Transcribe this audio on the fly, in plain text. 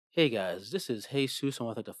Hey guys, this is Jesus. I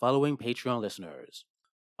want to thank the following Patreon listeners: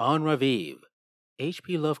 On Raviv,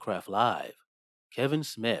 H.P. Lovecraft Live, Kevin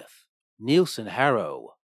Smith, Nielsen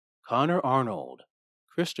Harrow, Connor Arnold,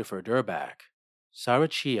 Christopher Durback, Sarah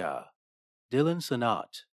Chia, Dylan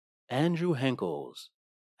Sanat, Andrew Henkels,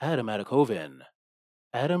 Adam Atakovin,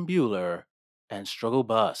 Adam Bueller, and Struggle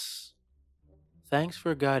Bus. Thanks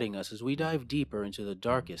for guiding us as we dive deeper into the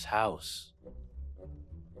darkest house.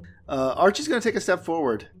 Archie's going to take a step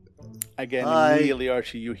forward. Again, immediately,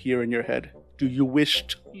 Archie, you hear in your head, do you wish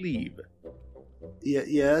to leave?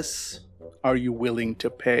 Yes. Are you willing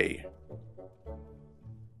to pay?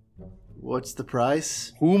 What's the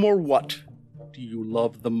price? Whom or what do you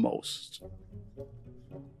love the most?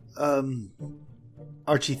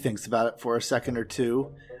 Archie thinks about it for a second or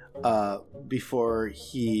two before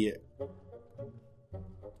he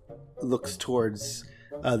looks towards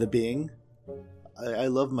the being. I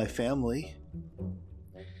love my family.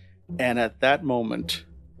 And at that moment,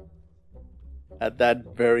 at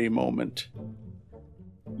that very moment,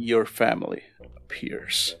 your family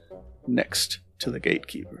appears next to the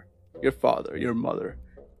gatekeeper. Your father, your mother,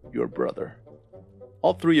 your brother.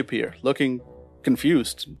 All three appear, looking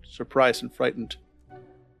confused, surprised, and frightened.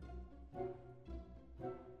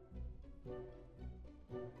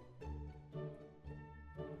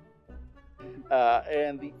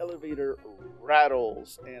 And the elevator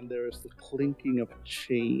rattles, and there's the clinking of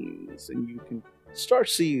chains, and you can start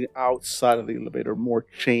seeing outside of the elevator more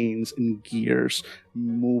chains and gears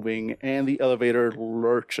moving, and the elevator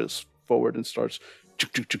lurches forward and starts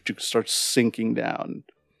sinking down.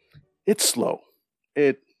 It's slow.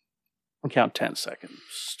 I'll count 10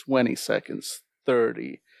 seconds, 20 seconds,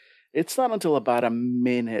 30. It's not until about a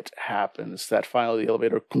minute happens that finally the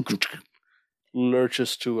elevator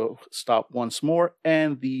lurches to a stop once more,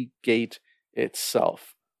 and the gate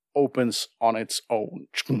itself opens on its own,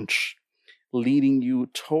 leading you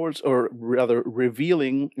towards, or rather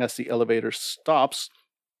revealing as the elevator stops,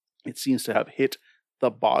 it seems to have hit the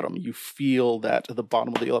bottom. You feel that the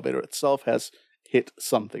bottom of the elevator itself has hit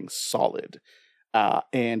something solid.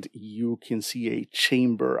 And you can see a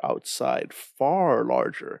chamber outside far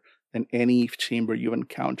larger than any chamber you've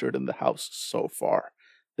encountered in the house so far.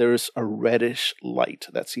 There is a reddish light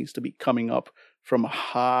that seems to be coming up from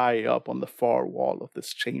high up on the far wall of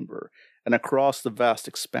this chamber. And across the vast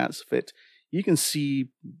expanse of it, you can see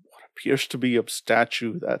what appears to be a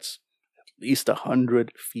statue that's at least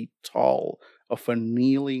 100 feet tall of a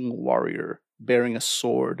kneeling warrior bearing a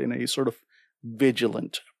sword in a sort of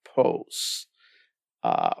vigilant pose.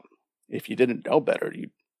 If you didn't know better,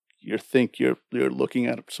 you think you're looking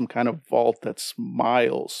at some kind of vault that's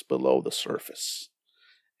miles below the surface.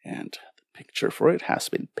 And the picture for it has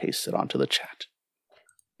been pasted onto the chat.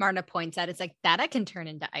 Marna points out, it's like, that I can turn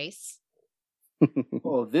into ice.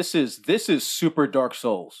 Oh, this is super Dark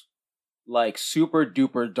Souls. Like super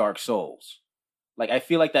duper Dark Souls. Like I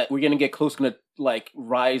feel like that we're gonna get close, gonna like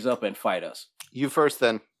rise up and fight us. You first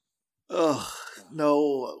then. Ugh,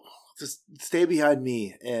 no. Just stay behind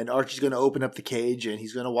me, and Archie's going to open up the cage, and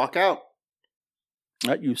he's going to walk out.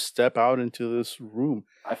 You step out into this room.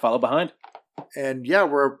 I follow behind. And yeah,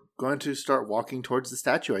 we're going to start walking towards the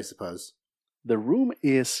statue, I suppose. The room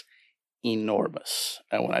is enormous.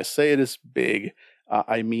 And when I say it is big,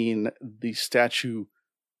 I mean the statue,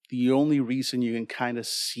 the only reason you can kind of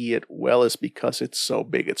see it well is because it's so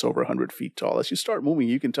big. It's over 100 feet tall. As you start moving,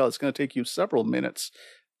 you can tell it's going to take you several minutes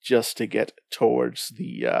just to get towards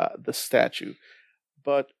the statue.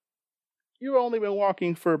 But you've only been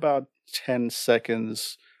walking for about 10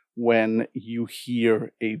 seconds when you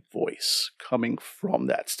hear a voice coming from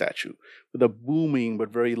that statue with a booming but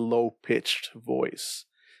very low-pitched voice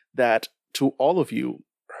that, to all of you,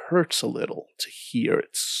 hurts a little to hear.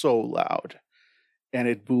 It's so loud. And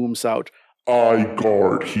it booms out, I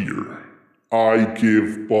guard here. I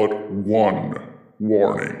give but one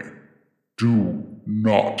warning. Do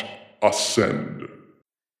not ascend.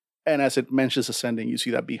 And as it mentions ascending, you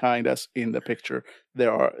see that behind us in the picture,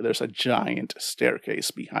 there's a giant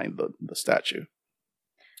staircase behind the statue.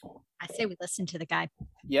 I say we listen to the guy.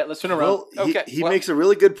 Yeah, let's turn around. Well, he makes a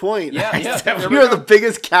really good point. Yeah. We are the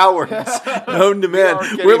biggest cowards known to man.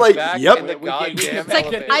 We're like, yep. It's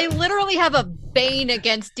like, I literally have a bane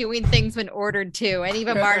against doing things when ordered to, and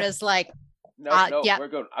even Marta's like, No, yeah. we're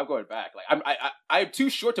going. I'm going back. Like I'm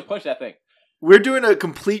too short to punch that thing. We're doing a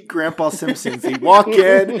complete Grandpa Simpsons. We walk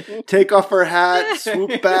in, take off our hat,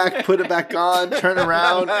 swoop back, put it back on, turn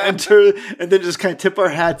around, enter, and then just kind of tip our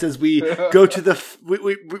hats as we go to the.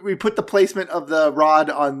 We put the placement of the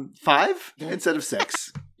rod on 5 instead of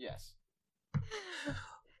 6. Yes.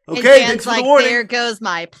 Okay, and Dan's thanks for like, the warning. there goes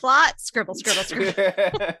my plot. Scribble, scribble,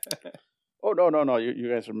 scribble. Oh, no. You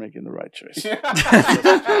guys are making the right choice.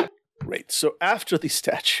 Great. So after the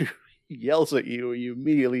statue yells at you, you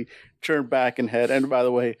immediately turn back and head. And by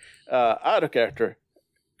the way, out of character,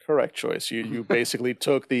 correct choice. You basically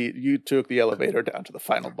took the elevator down to the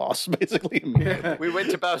final boss. Basically, We went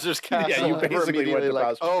to Bowser's Castle. Yeah, you and we're basically went immediately to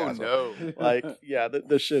like, Bowser's oh Castle. no. like, yeah,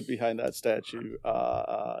 the shit behind that statue.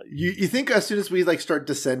 You think as soon as we like start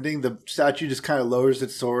descending, the statue just kind of lowers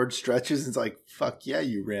its sword, stretches, and it's like, "Fuck yeah,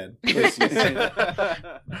 you ran!"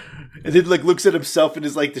 And then like looks at himself and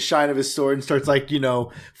is like the shine of his sword and starts like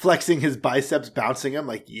flexing his biceps, bouncing him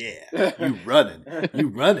like, "Yeah, you running."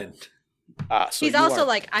 So He's you also are-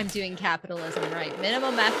 like, I'm doing capitalism right.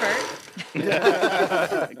 Minimum effort.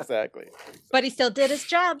 exactly. But he still did his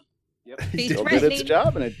job. Yep. He's Still did threatening. its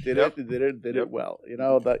job, and it did Yep. it well.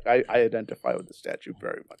 That I identify with the statue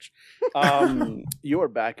very much. You are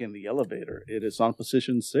back in the elevator. It is on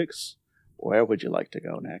position 6. Where would you like to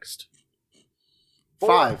go next?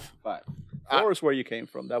 5. 4 is where you came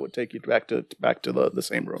from. That would take you back to the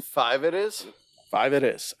same room. 5 it is? 5 it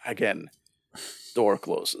is. Again, door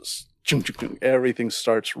closes. Chung, chung, chung. Everything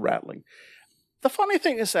starts rattling. The funny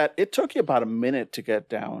thing is that it took you about a minute to get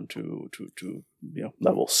down to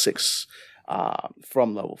level 6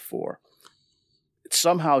 from level 4. It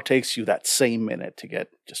somehow takes you that same minute to get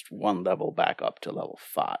just one level back up to level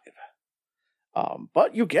 5.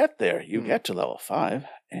 But you get there. You get to level 5,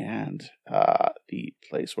 and the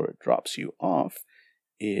place where it drops you off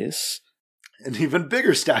is An even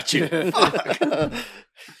bigger statue. Fuck.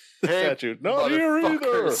 Hey, statue. Not here either.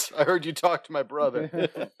 motherfuckers. I heard you talk to my brother.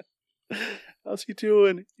 How's he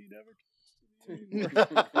doing? He never talks to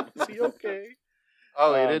me. Is he okay?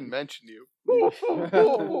 Oh, he didn't mention you.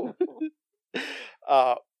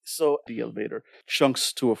 So the elevator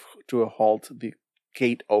chunks to a halt. The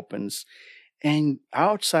gate opens, and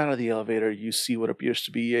outside of the elevator, you see what appears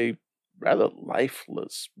to be a rather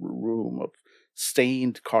lifeless room of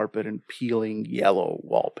stained carpet and peeling yellow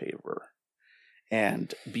wallpaper.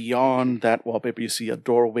 And beyond that wallpaper, you see a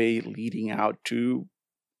doorway leading out to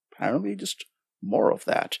apparently just more of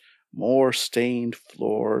that. More stained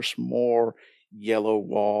floors, more yellow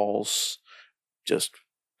walls, just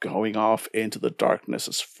going off into the darkness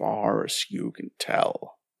as far as you can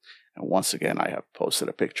tell. And once again, I have posted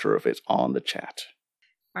a picture of it on the chat.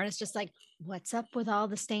 Artist just like, what's up with all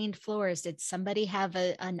the stained floors? Did somebody have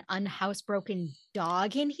an unhousebroken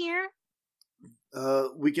dog in here?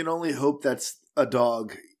 We can only hope that's a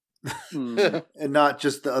dog and not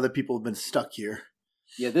just the other people who've been stuck here.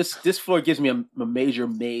 Yeah, this floor gives me a major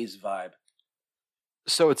maze vibe.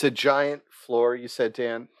 So it's a giant floor, you said,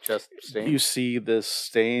 Dan? Just stained? You see this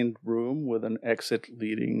stained room with an exit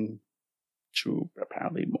leading to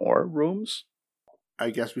apparently more rooms. I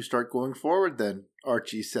guess we start going forward then,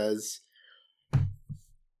 Archie says.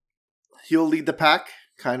 He'll lead the pack,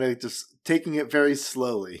 kind of just taking it very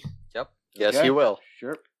slowly. Yep. Yes, Okay. you will.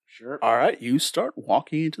 Sure. All right, you start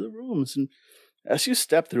walking into the rooms, and as you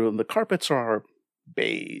step through them, the carpets are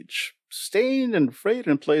beige, stained and frayed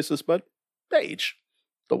in places, but beige.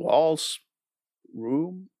 The walls,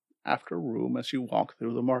 room after room, as you walk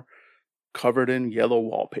through them, are covered in yellow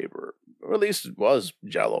wallpaper. Or at least it was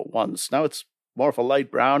yellow once. Now it's more of a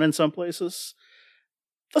light brown in some places.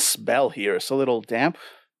 The smell here is a little damp.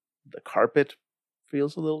 The carpet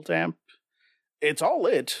feels a little damp. It's all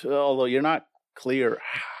lit, although you're not clear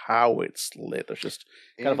how it's lit. There's just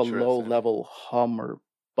kind of a low-level hum or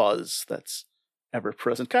buzz that's ever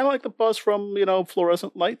present. Kind of like the buzz from,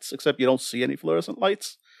 fluorescent lights, except you don't see any fluorescent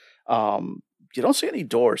lights. You don't see any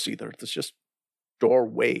doors either. There's just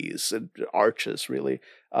doorways and arches, really,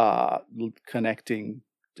 connecting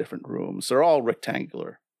different rooms. They're all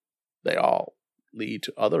rectangular. They all lead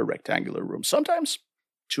to other rectangular rooms, sometimes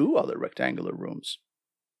 2 other rectangular rooms.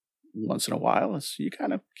 Once in a while, as you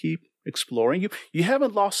kind of keep exploring, you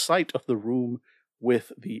haven't lost sight of the room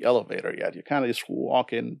with the elevator yet. You kind of just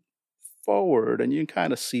walk in forward, and you can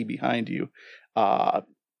kind of see behind you.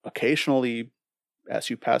 Occasionally, as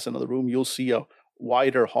you pass another room, you'll see a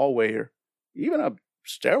wider hallway or even a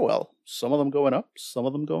stairwell. Some of them going up, some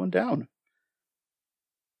of them going down.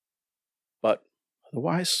 But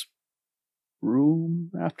otherwise,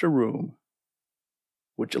 room after room.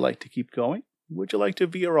 Would you like to keep going? Would you like to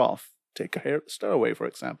veer off? Take a stairway, for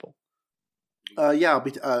example.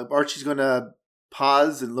 Archie's going to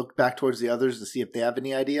pause and look back towards the others to see if they have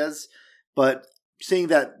any ideas. But seeing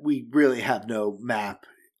that we really have no map,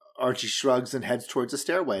 Archie shrugs and heads towards the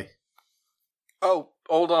stairway. Oh,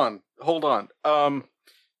 hold on.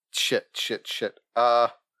 Shit.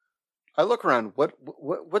 I look around.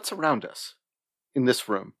 What's around us in this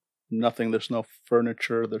room? nothing. There's no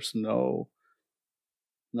furniture. There's nothing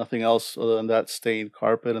else other than that stained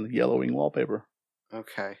carpet and the yellowing wallpaper.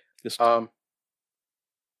 Okay. Just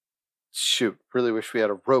Shoot, really wish we had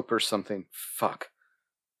a rope or something. Fuck.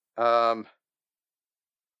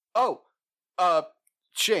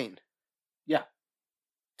 Shane. Yeah.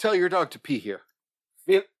 Tell your dog to pee here.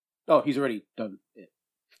 Oh, he's already done it.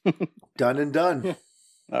 Done and done.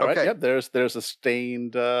 all right. Okay. Yep. There's a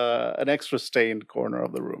stained, an extra stained corner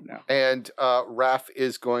of the room now. And Raph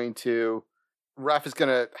is gonna, I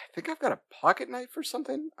think I've got a pocket knife or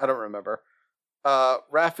something. I don't remember.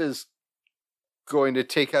 Raph is going to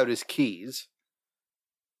take out his keys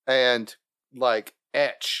and like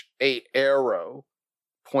etch a arrow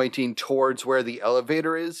pointing towards where the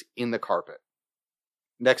elevator is in the carpet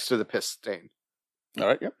next to the piss stain. All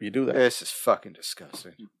right. Yep. You do that. This is fucking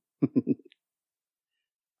disgusting.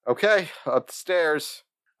 Okay, up the stairs.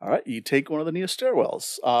 All right. You take one of the near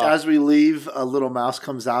stairwells. As we leave, a little mouse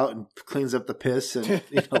comes out and cleans up the piss and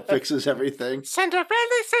fixes everything.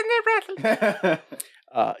 Cinderella.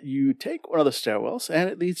 You take one of the stairwells, and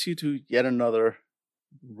it leads you to yet another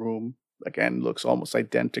room. Again, looks almost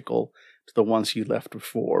identical to the ones you left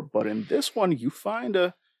before, but in this one, you find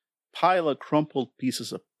a pile of crumpled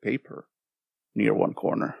pieces of paper near one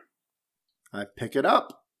corner. I pick it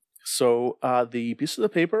up. So the pieces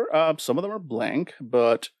of paper, some of them are blank,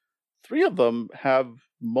 but 3 of them have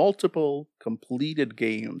multiple completed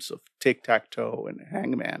games of tic-tac-toe and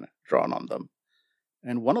hangman drawn on them.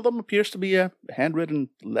 And one of them appears to be a handwritten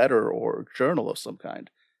letter or journal of some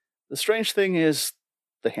kind. The strange thing is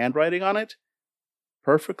the handwriting on it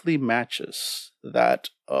perfectly matches that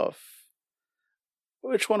of...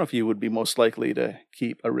 Which one of you would be most likely to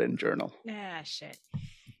keep a written journal? Ah, shit.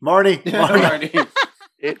 Marnie.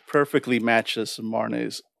 It perfectly matches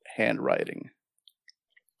Marnie's handwriting.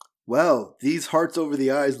 Well, these hearts over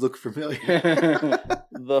the eyes look familiar.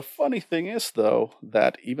 The funny thing is, though,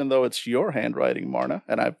 that even though it's your handwriting, Marna,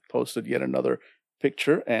 and I've posted yet another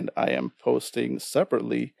picture, and I am posting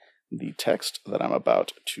separately the text that I'm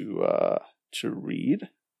about to read.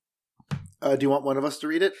 Do you want one of us to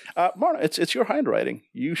read it? Marna, it's your handwriting.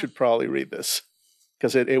 You should probably read this,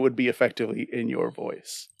 because it would be effectively in your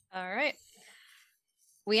voice. All right.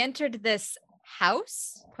 We entered this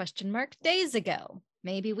house, ? Days ago,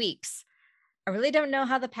 maybe weeks. I really don't know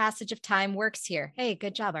how the passage of time works here. Hey,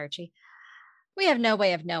 good job, Archie. We have no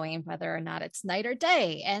way of knowing whether or not it's night or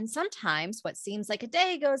day, and sometimes what seems like a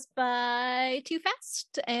day goes by too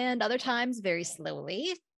fast, and other times very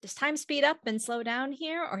slowly. Does time speed up and slow down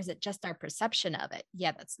here, or is it just our perception of it?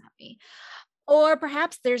 Yeah, that's not me. Or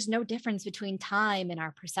perhaps there's no difference between time and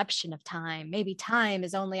our perception of time. Maybe time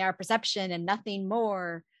is only our perception and nothing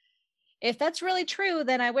more. If that's really true,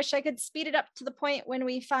 then I wish I could speed it up to the point when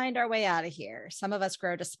we find our way out of here. Some of us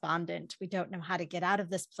grow despondent. We don't know how to get out of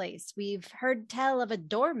this place. We've heard tell of a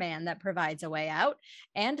doorman that provides a way out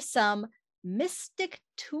and some mystic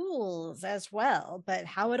tools as well. But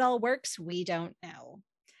how it all works, we don't know.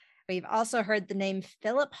 We've also heard the name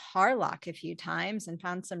Philip Harlock a few times and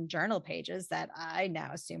found some journal pages that I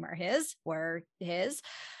now assume were his.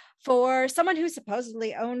 For someone who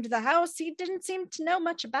supposedly owned the house, he didn't seem to know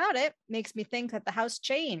much about it. Makes me think that the house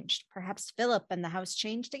changed. Perhaps Philip and the house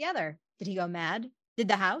changed together. Did he go mad? Did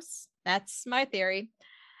the house? That's my theory.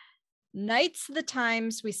 Nights are the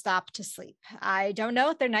times we stop to sleep. I don't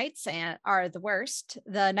know if their nights are the worst.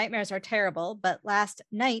 The nightmares are terrible, but last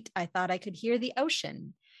night I thought I could hear the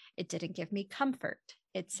ocean. It didn't give me comfort.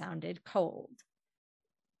 It sounded cold.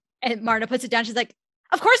 And Marna puts it down. She's like,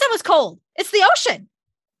 of course it was cold. It's the ocean.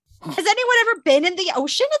 Has anyone ever been in the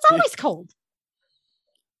ocean? It's always cold.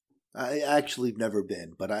 I actually have never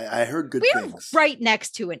been, but I heard good We're things. right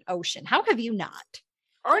next to an ocean. How have you not?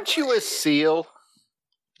 Aren't you a seal?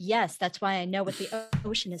 Yes, that's why I know what the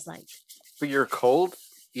ocean is like. But you're cold?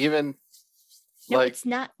 Even No, like, it's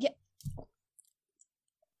not. Yeah,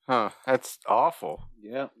 huh, that's awful.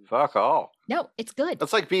 Yeah. Fuck all. no, it's good.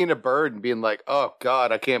 That's like being a bird and being like, oh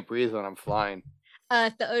God, I can't breathe when I'm flying.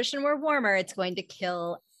 If the ocean were warmer, it's going to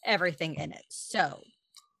kill everything in it. So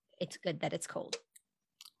it's good that it's cold.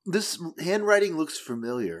 This handwriting looks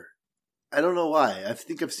familiar. I don't know why. I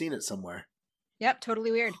think I've seen it somewhere. Yep,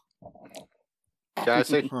 totally weird. Can I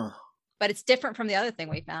say? Huh. But it's different from the other thing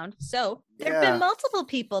we found. So there have Yeah. been multiple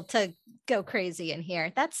people to go crazy in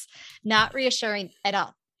here. That's not reassuring at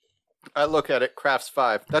all. I look at it, crafts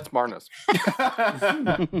 5. That's Marna's.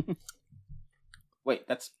 Wait,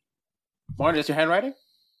 that's Martin. That's your handwriting?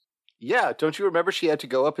 Yeah, don't you remember she had to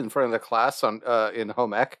go up in front of the class on in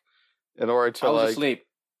home ec in order to I was like asleep.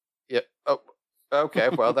 Yeah. Oh, okay.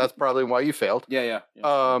 Well, that's probably why you failed. Yeah.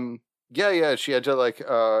 Yeah. She had to like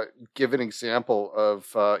give an example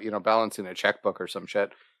of balancing a checkbook or some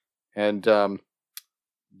shit, and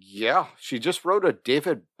yeah, she just wrote a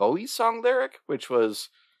David Bowie song lyric, which was,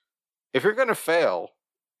 "If you're gonna fail,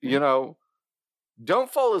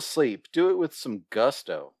 don't fall asleep. Do it with some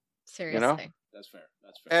gusto." Seriously. That's fair.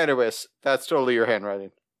 That's fair. Anyways, that's totally your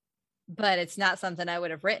handwriting. But it's not something I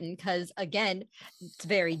would have written because, again, it's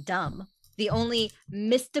very dumb. The only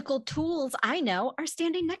mystical tools I know are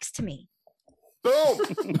standing next to me. Boom!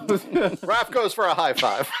 Raph goes for a high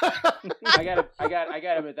five. I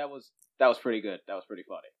gotta admit that was pretty good. That was pretty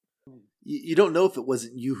funny. You don't know if it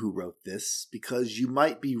wasn't you who wrote this, because you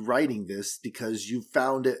might be writing this because you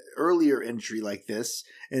found an earlier entry like this,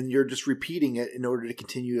 and you're just repeating it in order to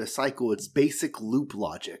continue a cycle. It's basic loop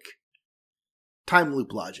logic. Time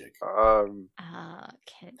loop logic.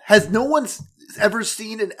 Okay. Has no one ever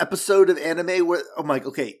seen an episode of anime where I'm like,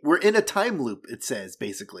 okay, we're in a time loop, it says,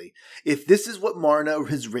 basically. If this is what Marna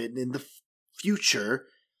has written in the future,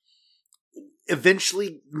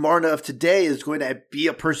 eventually Marna of today is going to be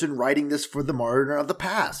a person writing this for the Marna of the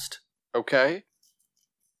past. Okay,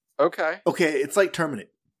 it's like Terminator.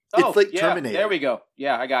 Oh, It's like yeah, Terminator. there we go.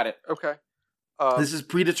 Yeah, I got it. okay. This is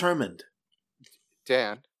predetermined.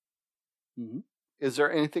 Dan, Mm-hmm. is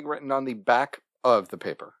there anything written on the back of the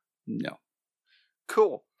paper? No.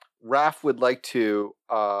 Cool. Raph would like to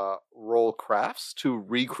roll crafts to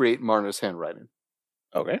recreate Marna's handwriting.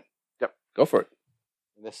 Okay. Yep. Go for it.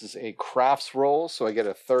 This is a crafts roll, so I get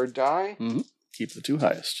a third die. Keep the two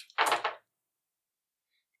highest.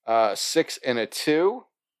 6 and a 2.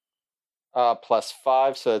 Plus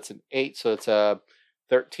 5, so that's an 8, so it's a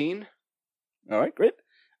 13. All right, great.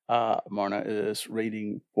 Marna is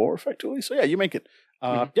rating 4 effectively. So yeah, you make it.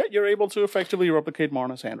 Yeah, you're able to effectively replicate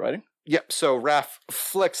Marna's handwriting. Yep, so Raph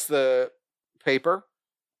flicks the paper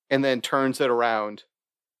and then turns it around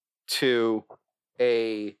to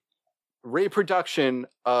a reproduction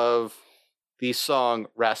of the song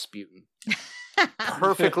Rasputin.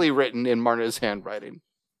 Perfectly written in Marna's handwriting.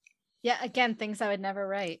 Yeah, again, things I would never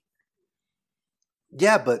write.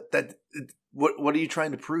 Yeah, but what are you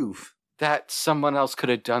trying to prove? That someone else could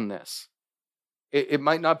have done this. It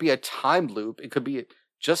might not be a time loop. It could be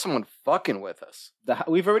just someone fucking with us.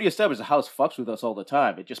 We've already established the house fucks with us all the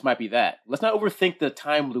time. It just might be that. Let's not overthink the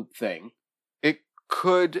time loop thing. It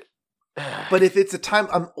could. But if it's a time,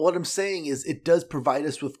 what I'm saying is it does provide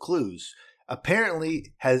us with clues.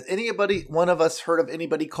 Apparently, has one of us heard of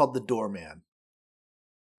anybody called the Doorman?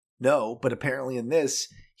 No, but apparently in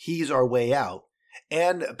this, he's our way out.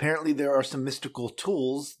 And apparently there are some mystical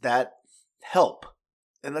tools that help.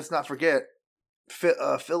 And let's not forget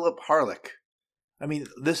Philip Harlick. I mean,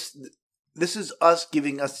 this is us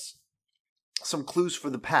giving us some clues for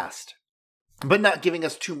the past, but not giving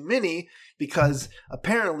us too many, because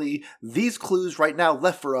apparently these clues right now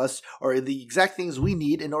left for us are the exact things we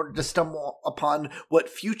need in order to stumble upon what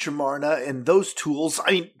future Marna and those tools,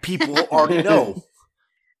 people already know.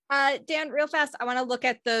 Dan, real fast, I want to look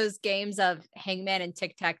at those games of Hangman and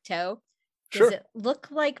Tic-Tac-Toe. Does Sure. it look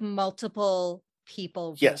like multiple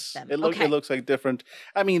people with Yes, them? it looks like different.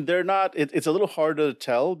 I mean, they're not. It's a little harder to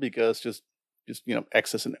tell because just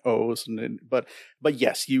X's and O's, but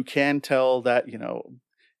yes, you can tell that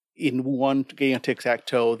in one game of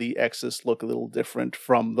Tic-Tac-Toe, the X's look a little different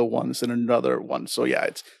from the ones in another one. So yeah,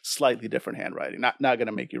 it's slightly different handwriting. Not going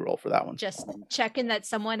to make you roll for that one. Just checking that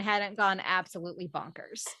someone hadn't gone absolutely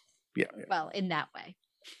bonkers. Yeah. Well, in that way.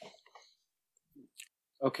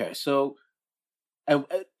 Okay, so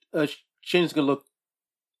Shane's gonna look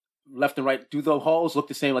left and right. Do the halls look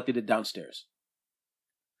the same like they did downstairs?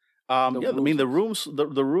 I mean the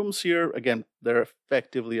rooms here again, they're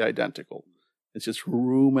effectively identical. It's just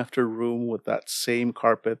room after room with that same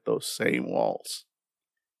carpet, those same walls.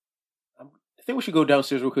 I think we should go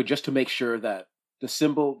downstairs real quick just to make sure that the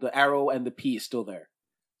symbol, the arrow, and the P is still there.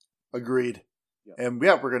 Agreed. Yeah. And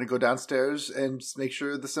we're going to go downstairs and just make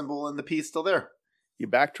sure the symbol and the P is still there. You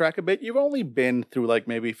backtrack a bit. You've only been through like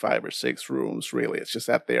maybe 5 or 6 rooms, really. It's just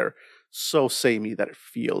that they're so samey that it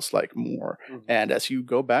feels like more. Mm-hmm. And as you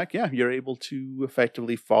go back, you're able to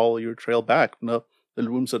effectively follow your trail back. No, the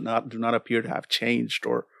rooms do not appear to have changed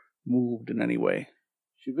or moved in any way.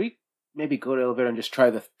 Should we maybe go to the elevator and just try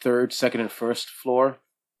the 3rd, 2nd, and 1st floor?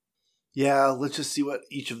 Yeah, let's just see what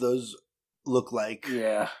each of those look like.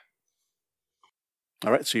 Yeah.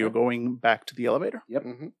 All right, so you're going back to the elevator? Yep.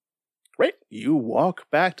 Mm-hmm. Great. You walk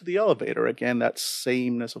back to the elevator. Again, that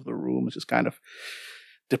sameness of the room is just kind of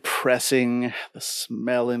depressing. The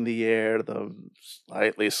smell in the air, the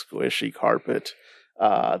slightly squishy carpet,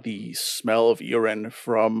 the smell of urine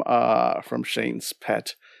from Shane's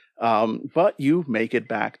pet. But you make it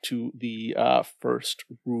back to the first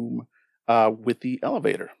room with the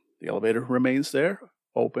elevator. The elevator remains there,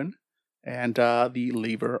 open, and the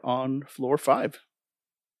lever on floor 5.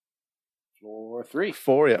 Floor 3.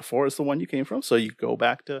 4 is the one you came from. So you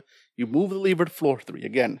move the lever to floor 3.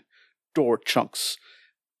 Again, door chunks.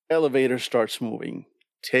 Elevator starts moving.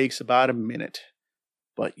 Takes about a minute.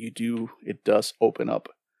 But it does open up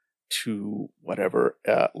to whatever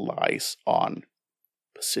lies on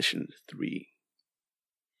position 3.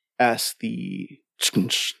 As the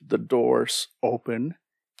doors open,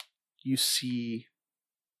 you see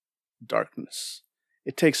darkness.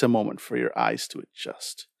 It takes a moment for your eyes to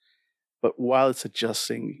adjust. But while it's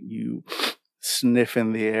adjusting, you sniff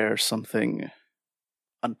in the air something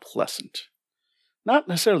unpleasant. Not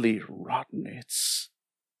necessarily rotten, it's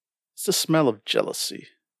the smell of jealousy.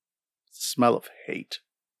 It's the smell of hate.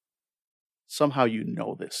 Somehow you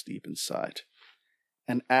know this deep inside.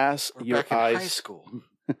 And as We're your back in high eyes school.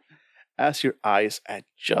 as your eyes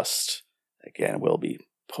adjust, again, we'll be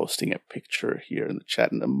posting a picture here in the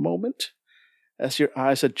chat in a moment. As your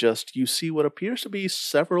eyes adjust, you see what appears to be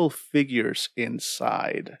several figures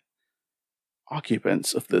inside,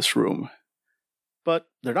 occupants of this room. But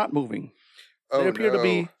they're not moving. They appear to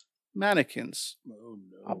be mannequins. Oh,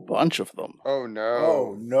 no. A bunch of them. Oh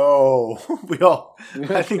no. Oh no!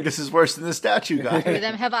 I think this is worse than the statue Two guy. of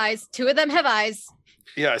them have eyes. Two of them have eyes.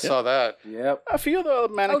 Yeah, I saw that. Yep. A few of the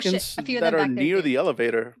mannequins A few of that them are back there, near too. the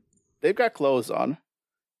elevator, they've got clothes on.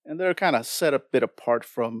 And they're kind of set a bit apart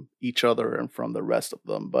from each other and from the rest of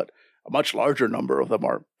them. But a much larger number of them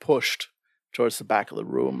are pushed towards the back of the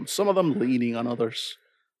room. Some of them leaning on others.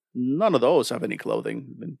 None of those have any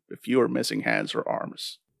clothing. And a few are missing hands or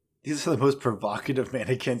arms. These are the most provocative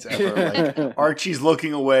mannequins ever. Like, Archie's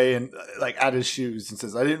looking away and at his shoes and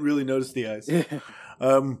says, "I didn't really notice the eyes."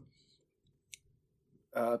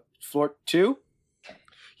 Floor 2?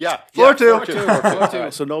 Yeah. Floor two. Floor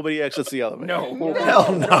two. So nobody exits the elevator. No.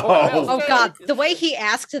 Hell no. Oh, God. The way he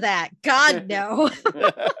asked that. God, no.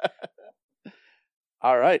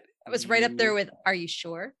 All right. I was right up there with, are you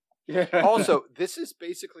sure? Also, this is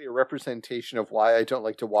basically a representation of why I don't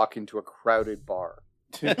like to walk into a crowded bar.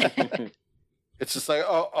 It's just like,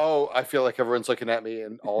 oh, I feel like everyone's looking at me,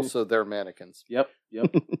 and also they're mannequins. Yep.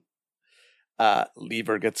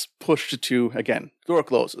 Lever gets pushed to, again, door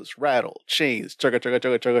closes, rattle, chains, chugga, chugga,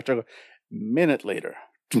 chugga, chugga, chugga. Minute later,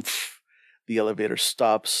 the elevator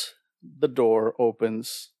stops, the door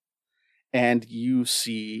opens, and you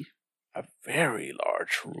see a very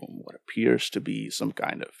large room, what appears to be some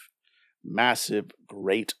kind of massive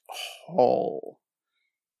great hall.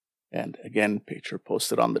 And again, picture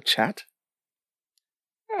posted on the chat.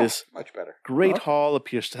 This Much better. great hall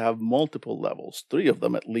appears to have multiple levels, 3 of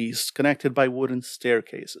them at least, connected by wooden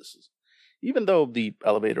staircases. Even though the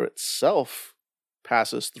elevator itself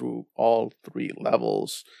passes through all 3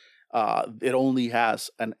 levels, it only has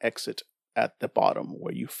an exit at the bottom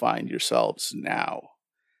where you find yourselves now,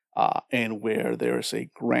 and where there is a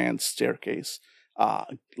grand staircase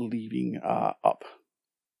leading up.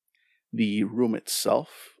 The room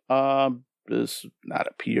itself does not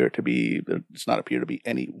appear to be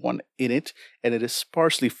anyone in it, and it is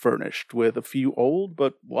sparsely furnished with a few old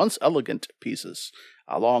but once elegant pieces.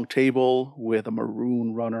 A long table with a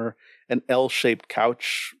maroon runner, an L-shaped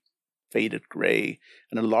couch, faded gray,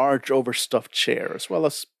 and a large overstuffed chair, as well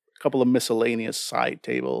as a couple of miscellaneous side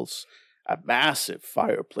tables. A massive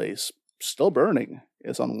fireplace, still burning,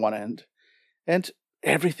 is on one end, and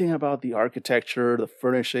everything about the architecture, the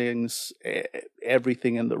furnishings,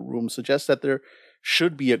 everything in the room suggests that there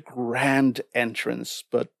should be a grand entrance,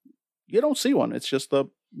 but you don't see one. It's just a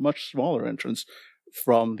much smaller entrance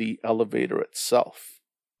from the elevator itself.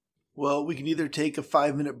 Well, we can either take a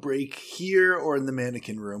 5-minute break here or in the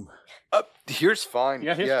mannequin room. Here's fine.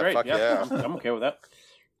 Yeah, here's great. Fuck yeah. I'm okay with that.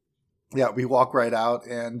 Yeah, we walk right out,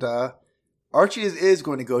 and Archie is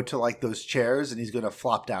going to go to those chairs, and he's going to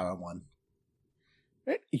flop down on one.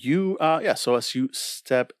 Right. So as you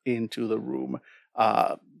step into the room,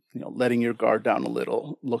 letting your guard down a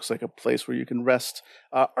little, looks like a place where you can rest.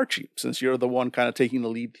 Archie, since you're the one kind of taking the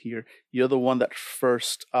lead here, you're the one that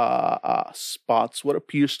first spots what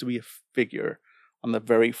appears to be a figure on the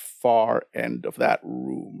very far end of that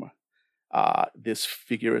room. This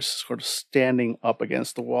figure is sort of standing up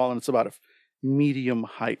against the wall, and it's about a medium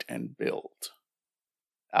height and build.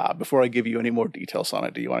 Before I give you any more details on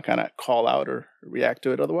it, do you want to kind of call out or react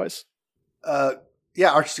to it otherwise?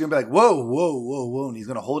 Yeah, Archie's going to be like, whoa, whoa, whoa, whoa. And he's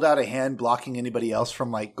going to hold out a hand, blocking anybody else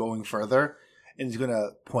from going further. And he's going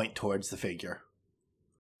to point towards the figure.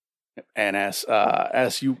 And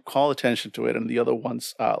as you call attention to it, and the other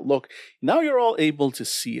ones look, now you're all able to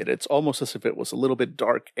see it. It's almost as if it was a little bit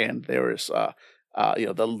dark, and there is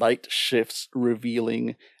the light shifts,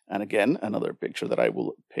 revealing. And again, another picture that I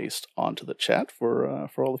will paste onto the chat for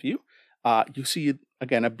all of you. You see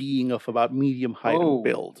again a being of about medium height and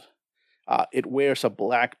build. It wears a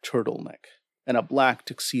black turtleneck and a black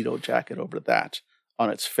tuxedo jacket over that. On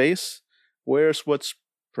its face, wears what's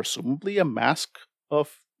presumably a mask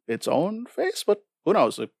of its own face, but who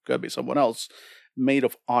knows? It could be someone else. Made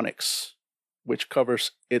of onyx, which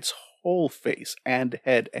covers its whole face and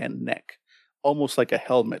head and neck, almost like a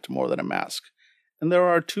helmet more than a mask. And there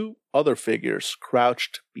are two other figures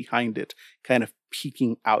crouched behind it, kind of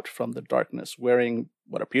peeking out from the darkness, wearing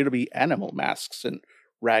what appear to be animal masks and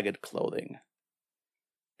ragged clothing.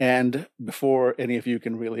 And before any of you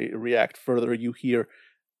can really react further, you hear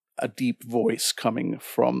a deep voice coming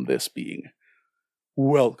from this being.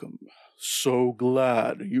 Welcome. So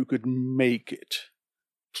glad you could make it.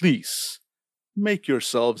 Please, make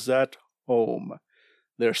yourselves at home.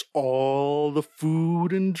 There's all the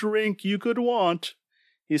food and drink you could want.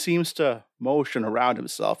 He seems to motion around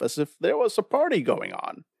himself as if there was a party going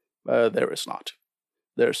on. There is not.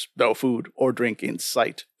 There's no food or drink in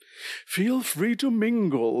sight. Feel free to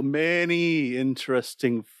mingle. Many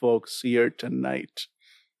interesting folks here tonight.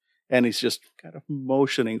 And he's just kind of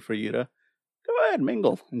motioning for you to go ahead,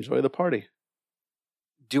 mingle, enjoy the party.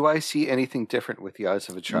 Do I see anything different with the eyes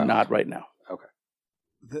of a child? Not right now. Okay.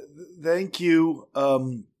 Thank you.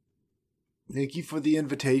 Thank you for the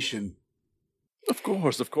invitation. Of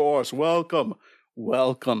course. Welcome.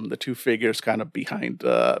 The two figures kind of behind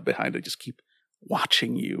it just keep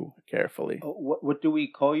watching you carefully. What do we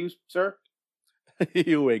call you, sir?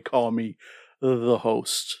 You may call me the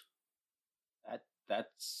host.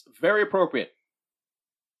 That's very appropriate.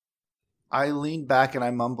 I lean back and I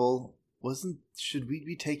mumble, should we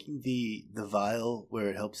be taking the vial where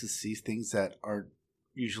it helps us see things that aren't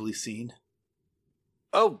usually seen?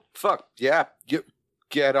 Oh, fuck. Yeah.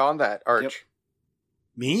 Get on that, Arch. Yep.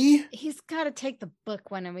 Me? He's got to take the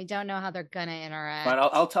book one, and we don't know how they're gonna interact. Fine,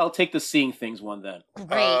 I'll take the seeing things one then. Great.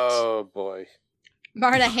 Oh, boy.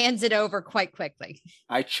 Marta hands it over quite quickly.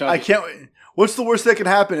 I can't wait. What's the worst that can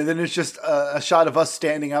happen? And then it's just a shot of us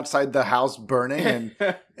standing outside the house burning. And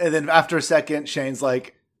and then after a second, Shane's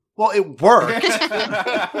like, well, it worked.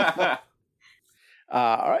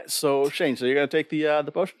 All right, so Shane, you're going to take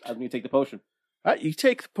the potion? I'm going to take the potion. All right, you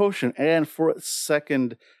take the potion, and for a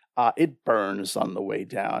second, it burns on the way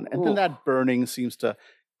down. And then that burning seems to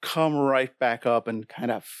come right back up and kind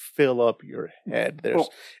of fill up your head.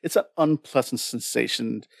 It's an unpleasant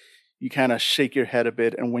sensation. You kind of shake your head a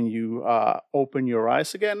bit, and when you open your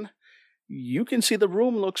eyes again, you can see the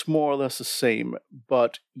room looks more or less the same,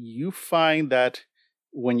 but you find that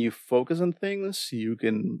when you focus on things, you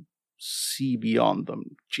can see beyond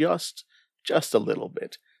them just a little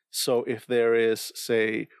bit. So if there is,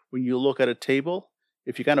 say, when you look at a table,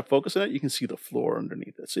 if you kind of focus on it, you can see the floor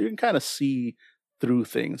underneath it. So you can kind of see through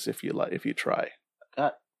things if you try.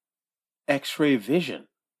 Got X-ray vision.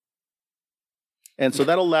 And so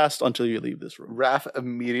that'll last until you leave this room. Raph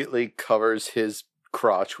immediately covers his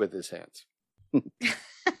crotch with his hands.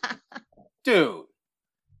 Dude.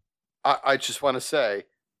 I just want to say,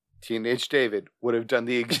 Teenage David would have done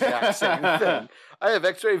the exact same thing. I have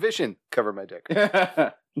X-ray vision. Cover my dick.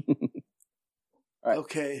 Right.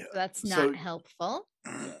 Okay. That's not helpful.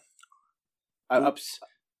 I'm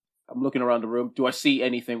looking around the room. Do I see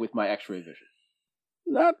anything with my X-ray vision?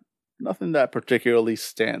 Nothing that particularly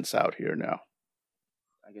stands out here now.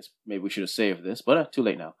 I guess maybe we should have saved this, but too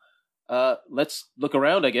late now. Let's look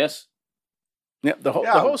around, I guess. Yeah, the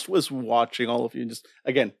host was watching all of you and just,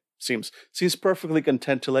 again, seems perfectly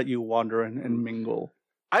content to let you wander and mingle.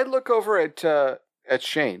 I look over at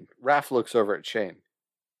Shane. Raph looks over at Shane.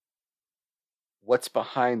 What's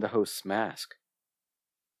behind the host's mask?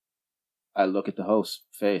 I look at the host's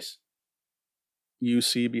face. You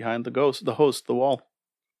see behind the host, the wall.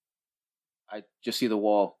 I just see the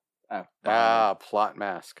wall. Plot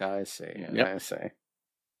mask. I see. Yep. I see.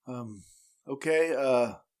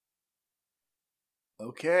 Okay.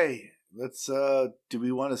 Okay. Let's. Do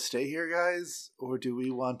we want to stay here, guys, or do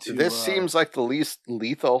we want to? This seems like the least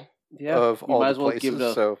lethal of all might the as well places. give it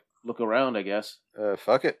a so look around, I guess.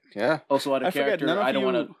 Fuck it. Yeah. Also, out of character, I don't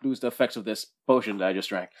want to lose the effects of this potion that I just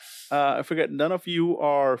drank. I forget. None of you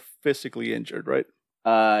are physically injured, right?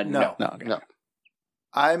 No. Okay. No.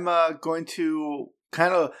 I'm going to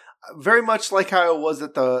kind of very much like how I was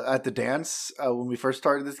at the dance when we first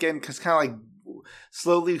started this game, because kind of like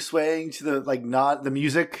slowly swaying to the not the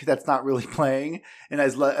music that's not really playing, and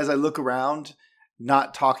as I look around,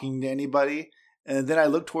 not talking to anybody. And then I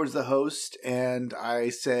look towards the host and I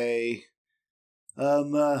say,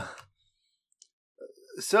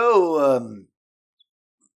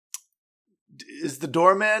 is the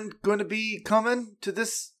doorman going to be coming to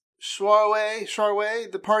this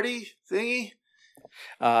Sharway, the party thingy?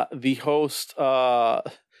 The host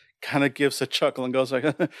kind of gives a chuckle and goes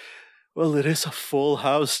like, well, it is a full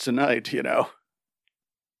house tonight, you know.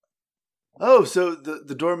 Oh, so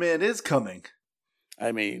the doorman is coming.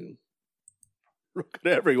 I mean, look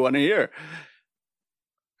at everyone here.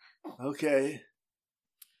 Okay.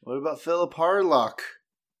 What about Philip Harlock?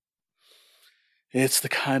 It's the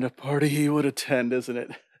kind of party he would attend, isn't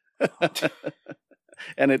it?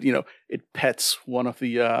 And it pets one of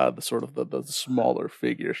the sort of the smaller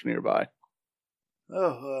figures nearby.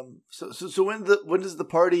 Oh, so when does the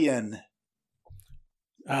party end?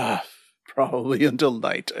 Probably until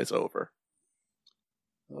night is over.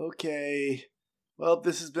 Okay. Well,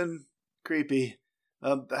 this has been creepy.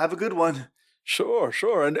 Have a good one. Sure.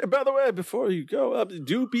 And by the way, before you go,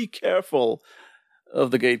 do be careful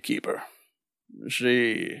of the gatekeeper.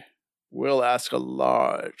 She will ask a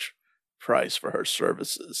large price for her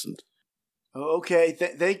services. And okay,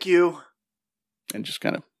 thank you. And just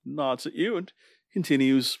kind of nods at you and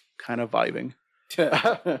continues kind of vibing.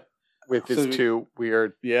 With his two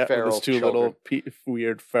weird feral with his two children. little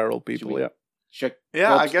weird feral people, Check.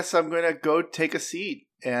 Yeah, I guess I'm going to go take a seat.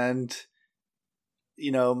 And,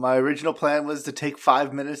 my original plan was to take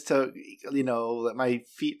 5 minutes to, let my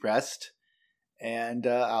feet rest. And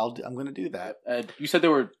I'm going to do that. You said there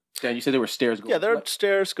were stairs going. Yeah, there are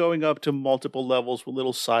stairs going up to multiple levels with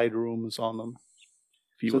little side rooms on them.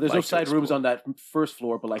 So there's no side rooms on that first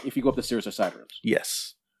floor, but like if you go up the stairs, there's side rooms.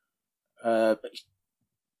 Yes.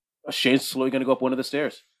 Shane's slowly going to go up one of the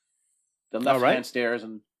stairs. The left-hand stairs.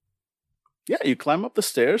 And yeah, you climb up the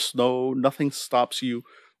stairs. No, nothing stops you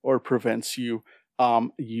or prevents you.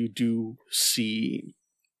 You do see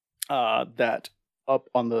that up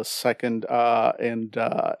on the second and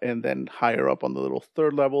then higher up on the little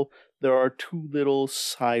third level, there are two little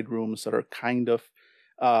side rooms that are kind of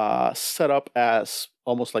set up as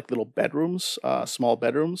almost like little bedrooms, small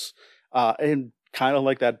bedrooms, and kind of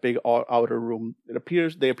like that big outer room.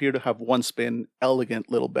 They appear to have once been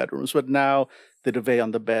elegant little bedrooms, but now the duvet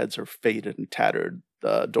on the beds are faded and tattered.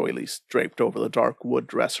 The doilies draped over the dark wood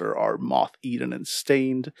dresser are moth-eaten and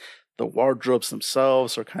stained. The wardrobes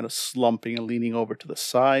themselves are kind of slumping and leaning over to the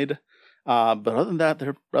side. But other than that,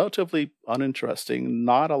 they're relatively uninteresting.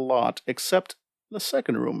 Not a lot, except the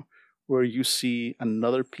second room, where you see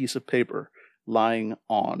another piece of paper lying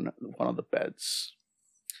on one of the beds.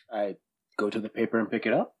 I go to the paper and pick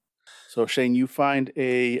it up. So, Shane, you find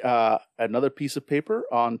another piece of paper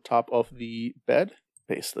on top of the bed.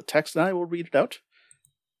 Paste the text, and I will read it out.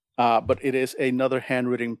 But it is another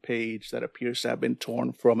handwritten page that appears to have been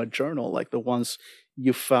torn from a journal like the ones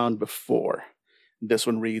you found before. This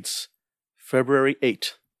one reads, February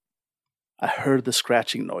 8th. I heard the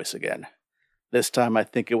scratching noise again. This time I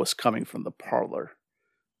think it was coming from the parlor.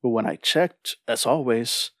 But when I checked, as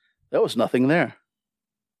always, there was nothing there.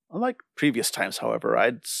 Unlike previous times, however,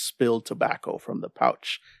 I'd spilled tobacco from the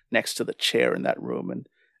pouch next to the chair in that room, and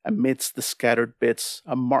amidst the scattered bits,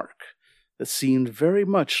 a mark that seemed very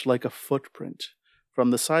much like a footprint. From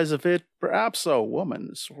the size of it, perhaps a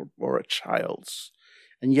woman's or a child's.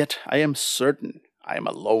 And yet I am certain I am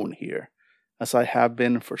alone here, as I have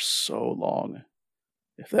been for so long.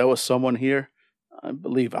 If there was someone here, I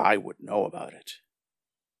believe I would know about it.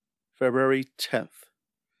 February 10th.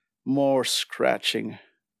 More scratching.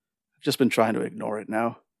 I've just been trying to ignore it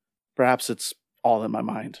now. Perhaps it's all in my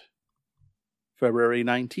mind. February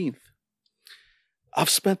 19th. I've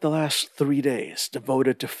spent the last 3 days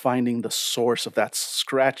devoted to finding the source of that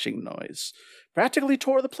scratching noise. Practically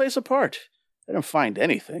tore the place apart. I didn't find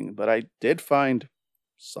anything, but I did find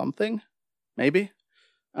something, maybe?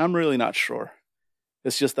 I'm really not sure.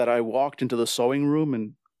 It's just that I walked into the sewing room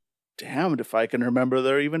and damned if I can remember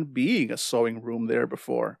there even being a sewing room there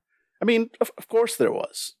before. I mean, of course there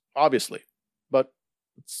was, obviously, but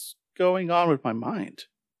what's going on with my mind?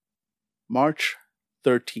 March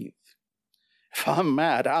 13th. If I'm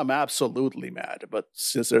mad, I'm absolutely mad, but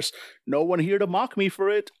since there's no one here to mock me for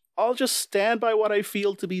it, I'll just stand by what I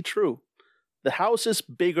feel to be true. The house is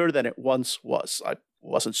bigger than it once was. I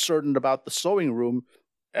wasn't certain about the sewing room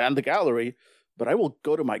and the gallery, but I will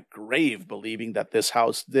go to my grave believing that this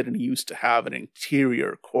house didn't used to have an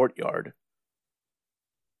interior courtyard.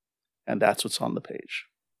 And that's what's on the page.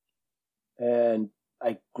 And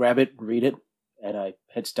I grab it, read it, and I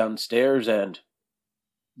heads downstairs and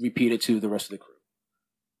repeat it to the rest of the crew.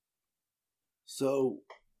 So,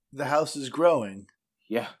 the house is growing.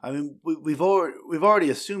 Yeah. I mean, we've already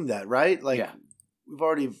assumed that, right? Like, Yeah. we've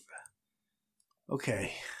already.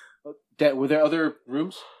 Okay. Dad, were there other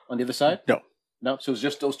rooms on the other side? No. No? So it's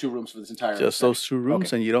just those 2 rooms for this entire Just those 2 rooms,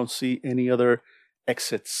 Okay. and you don't see any other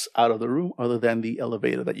exits out of the room other than the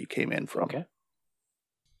elevator that you came in from. Okay.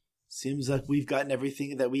 Seems like we've gotten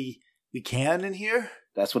everything that we can in here.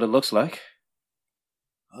 That's what it looks like.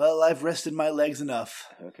 Well, I've rested my legs enough.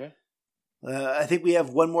 Okay. I think we have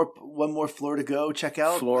one more floor to go. Check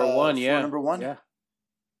out Floor 1, yeah. Floor number 1. Yeah.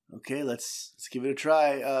 Okay, let's give it a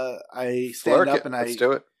try. I Flurk stand up it. and Let's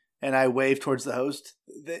do it. and I wave towards the host.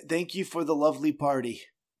 Thank you for the lovely party.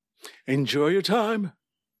 Enjoy your time.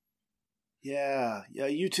 Yeah,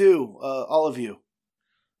 you too, all of you.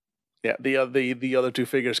 Yeah, the other 2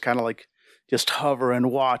 figures kind of like just hover and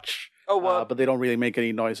watch, Oh, but they don't really make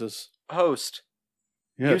any noises. host,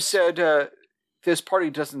 you Yes. said this party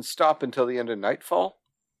doesn't stop until the end of nightfall?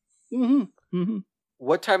 Mm-hmm. Mm-hmm.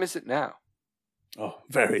 What time is it now? Oh,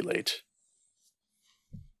 very late.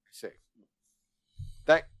 I see.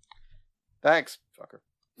 Thanks, fucker.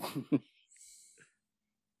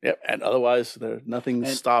 Yep, and otherwise, nothing And-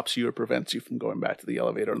 stops you or prevents you from going back to the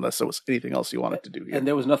elevator unless there was anything else you wanted to do here. And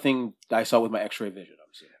there was nothing I saw with my X-ray vision. I'm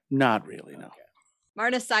assuming. Not really, no.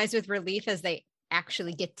 Marna sighs with relief as they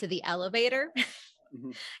actually get to the elevator.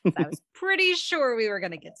 Mhm. 'Cause I was pretty sure we were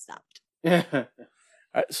going to get stopped. Yeah. All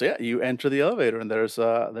right, so yeah, you enter the elevator, and there's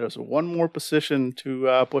one more position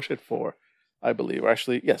to push it for, I believe. Or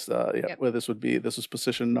actually, yes, Yep. well, this is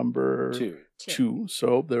position number 2. two.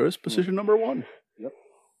 So there is position number 1. Yep.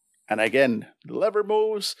 And again, the lever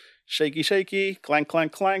moves, shaky, shaky, clank,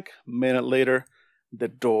 clank, clank. Minute later, the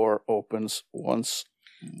door opens once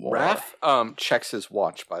more. Raph checks his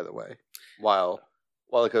watch, by the way, while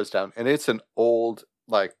it goes down, and it's an old,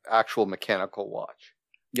 like, actual mechanical watch.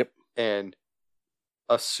 Yep. And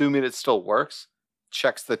assuming it still works,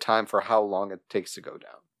 checks the time for how long it takes to go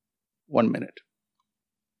down. 1 minute.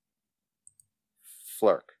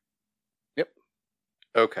 Flurk. Yep.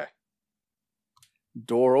 Okay.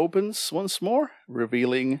 Door opens once more,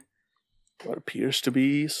 revealing what appears to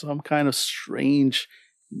be some kind of strange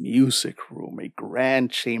music room, a grand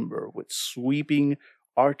chamber with sweeping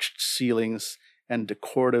arched ceilings and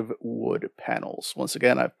decorative wood panels. Once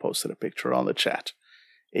again, I've posted a picture on the chat.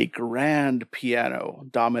 A grand piano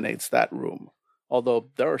dominates that room, although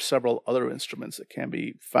there are several other instruments that can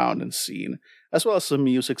be found and seen, as well as some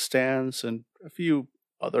music stands and a few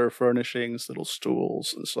other furnishings, little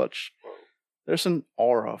stools and such. There's an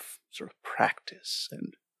aura of sort of practice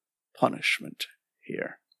and punishment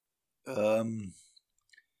here. If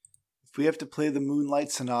we have to play the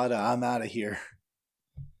Moonlight Sonata, I'm out of here.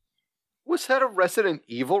 Was that a Resident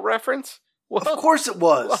Evil reference? Well, Of course it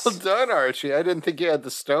was. well done, Archie. I didn't think you had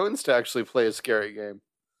the stones to actually play a scary game.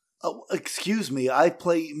 Oh, excuse me, I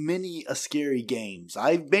play many scary games.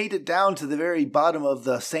 I've made it down to the very bottom of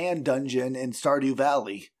the sand dungeon in Stardew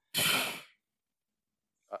Valley.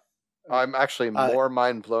 I'm actually I- more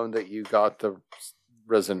mind blown that you got the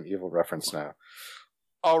Resident Evil reference now.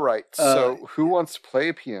 All right, so who wants to play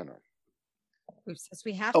a piano? Who says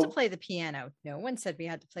we have Oh. to play the piano? No one said we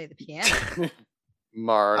had to play the piano.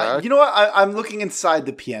 Marna. You know what? I'm looking inside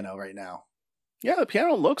the piano right now. Yeah, the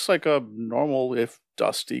piano looks like a normal, if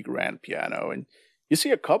dusty, grand piano, and you see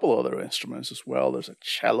a couple other instruments as well. There's a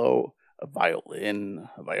cello, a violin,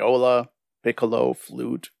 a viola, piccolo,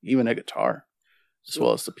 flute, even a guitar, as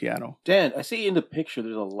well as the piano. Dan, I see in the picture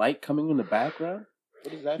there's a light coming in the background.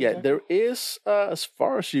 What is that? Yeah, exactly? there is, as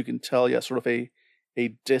far as you can tell, sort of a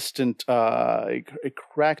distant, a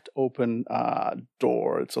cracked open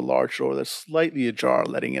door. It's a large door that's slightly ajar,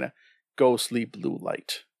 letting in a ghostly blue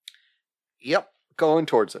light. Yep, going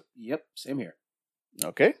towards it. Yep, same here.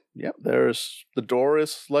 Okay, yep, the door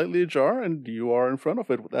is slightly ajar, and you are in front of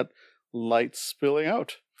it with that light spilling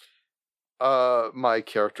out. My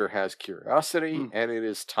character has curiosity, Hmm. and it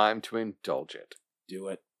is time to indulge it. Do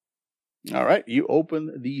it. All right, you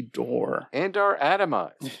open the door. And are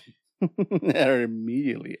atomized. They're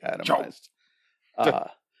immediately atomized.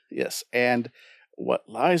 Yes, and what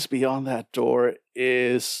lies beyond that door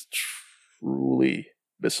is truly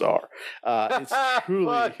bizarre. It's truly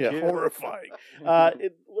Fuck you. horrifying.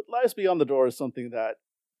 What lies beyond the door is something that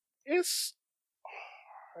is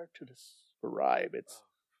hard to describe. It's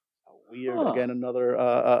weird. Huh. Again, another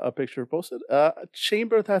a picture posted. A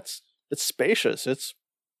chamber that's spacious. It's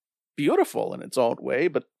beautiful in its own way,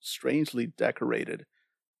 but strangely decorated.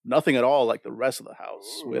 Nothing at all like the rest of the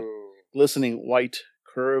house, with glistening white,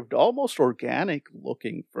 curved, almost organic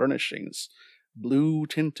looking furnishings, blue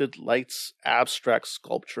tinted lights, abstract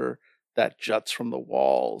sculpture that juts from the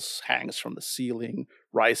walls, hangs from the ceiling,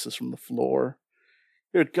 rises from the floor.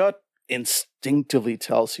 Your gut instinctively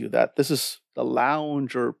tells you that this is the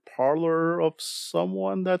lounge or parlor of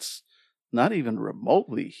someone that's not even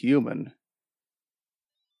remotely human.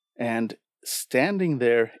 And standing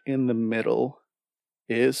there in the middle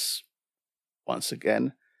is, once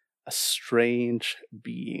again, a strange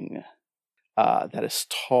being that is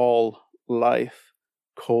tall, lithe,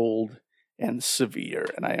 cold, and severe.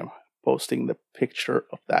 And I am posting the picture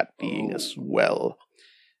of that being as well.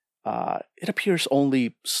 It appears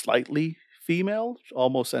only slightly female,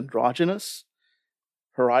 almost androgynous.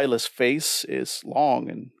 Her eyeless face is long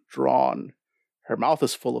and drawn. Her mouth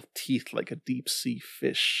is full of teeth like a deep-sea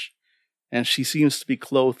fish. And she seems to be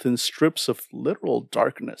clothed in strips of literal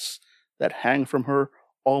darkness that hang from her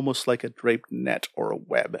almost like a draped net or a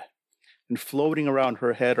web. And floating around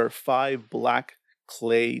her head are 5 black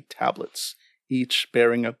clay tablets, each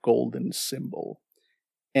bearing a golden symbol.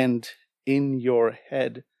 And in your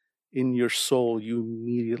head, in your soul, you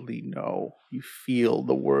immediately know, you feel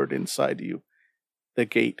the word inside you, the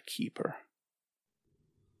gatekeeper.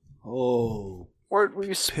 Oh. Weren't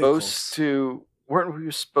we supposed to, avoid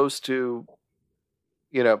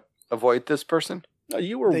this person?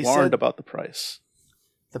 You were They warned said- about the price.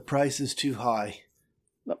 The price is too high.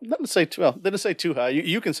 No, didn't say too high.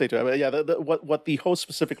 You can say too high. But yeah, what the host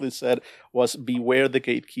specifically said was, beware the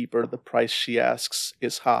gatekeeper. The price she asks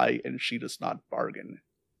is high, and she does not bargain.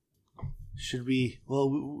 Should we? Well,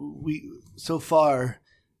 we so far,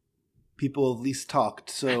 people have at least talked.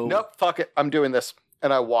 So Nope, fuck it. I'm doing this.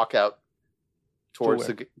 And I walk out towards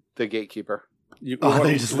To the gatekeeper.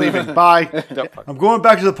 they're just leaving. Bye. No, fuck. I'm going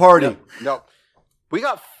back to the party. No. We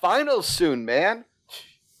got finals soon, man.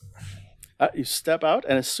 You step out,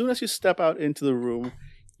 and as soon as you step out into the room,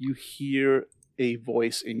 you hear a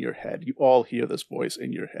voice in your head. You all hear this voice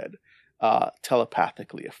in your head,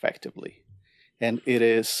 telepathically, effectively. And it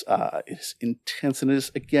is intense, and it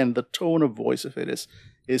is, again, the tone of voice of it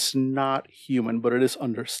is not human, but it is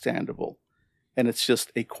understandable. And it's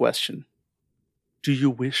just a question. Do you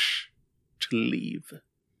wish to leave?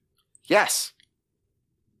 Yes.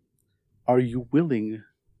 Are you willing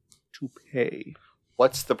to pay?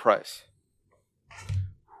 What's the price?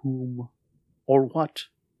 Whom or what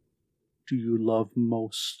do you love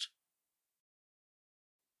most?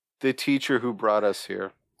 The teacher who brought us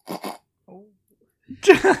here.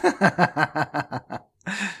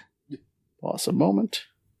 Pause a moment.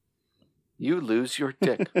 You lose your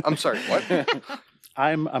dick. I'm sorry, what?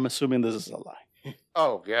 I'm assuming this is a lie.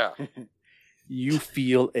 Oh, yeah. You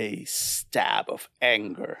feel a stab of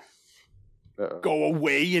anger. Uh-oh. Go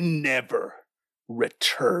away and never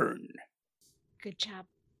return. Good job.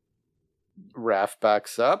 Raph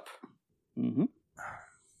backs up. Mm-hmm.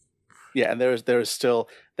 Yeah, and there's still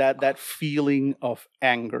that feeling of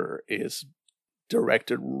anger is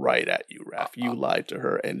directed right at you, Raph. You lied to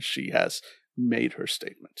her, and she has made her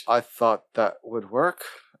statement. I thought that would work.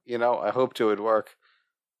 I hoped it would work.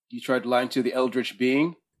 You tried lying to the eldritch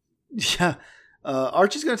being? Yeah.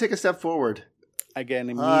 Archie's going to take a step forward. Again,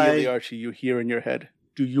 immediately, Hi. Archie, you hear in your head,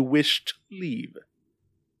 do you wish to leave?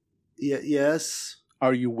 Yes.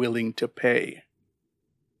 Are you willing to pay?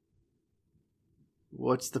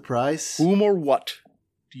 What's the price? Whom or what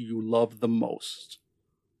do you love the most?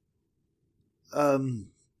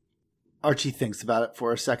 Archie thinks about it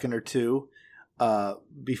for a second or two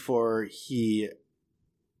before he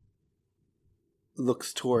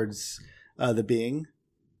looks towards the being.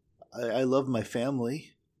 I love my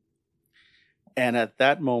family. And at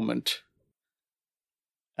that moment,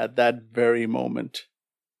 at that very moment,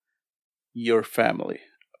 your family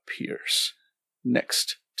appears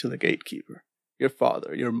next to the gatekeeper. Your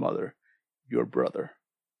father, your mother, your brother.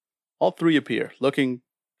 All 3 appear, looking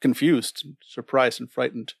confused, surprised, and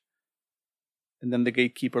frightened. And then the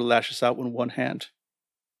gatekeeper lashes out with one hand,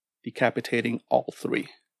 decapitating all 3.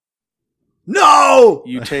 No!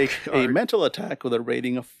 You take a mental attack with a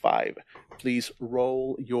rating of 5. Please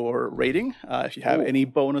roll your rating. If you have any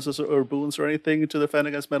bonuses or boons or anything to defend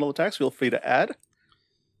against mental attacks, feel free to add.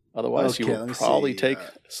 Otherwise, Okay, you let will me probably see. take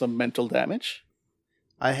some mental damage.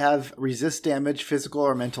 I have resist damage, physical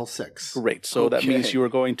or mental 6. Great. So that means Okay. you are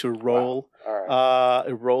going to roll All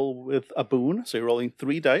right. roll with a boon. So you're rolling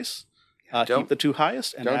 3 dice. Don't- Keep the 2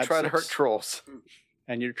 highest. And Don't add try to 6. hurt trolls.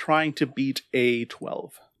 And you're trying to beat a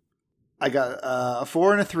 12. I got a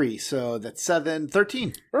 4 and a 3, so that's 7,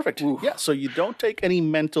 13. Perfect. Oof. Yeah, so you don't take any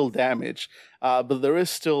mental damage, but there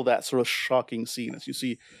is still that sort of shocking scene as you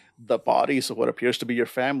see the bodies of what appears to be your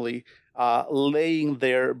family laying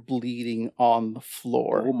there bleeding on the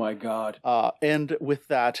floor. Oh my god. And with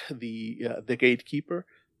that, the gatekeeper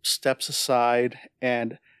steps aside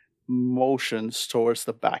and motions towards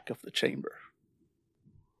the back of the chamber.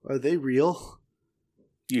 Are they real?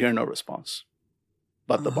 You hear no response.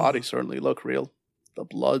 But the bodies certainly look real. The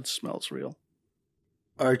blood smells real.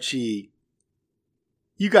 Archie,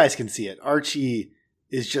 you guys can see it. Archie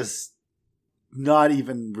is just not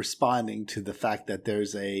even responding to the fact that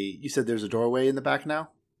you said there's a doorway in the back now?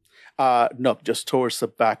 No, just towards the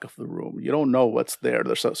back of the room. You don't know what's there.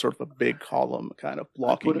 There's a sort of a big column kind of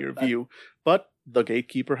blocking your view. But the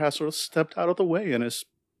gatekeeper has sort of stepped out of the way and is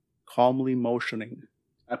calmly motioning.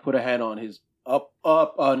 I put a hand on his up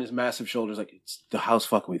on his massive shoulders, like, it's the house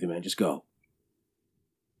fucking with you, man. Just go.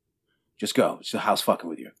 Just go. It's the house fucking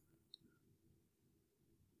with you.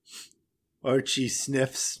 Archie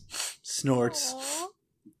sniffs, snorts, Aw.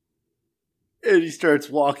 and he starts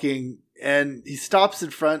walking, and he stops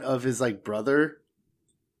in front of his brother's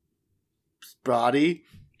body,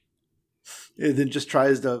 and then just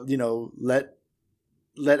tries to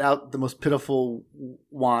let out the most pitiful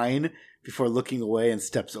whine before looking away, and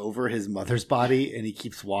steps over his mother's body, and he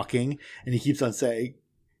keeps walking, and he keeps on saying,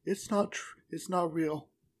 "It's not it's not real.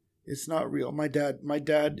 It's not real. My dad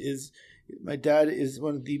is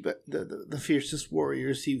one of the fiercest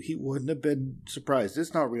warriors. He wouldn't have been surprised.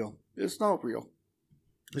 It's not real. It's not real.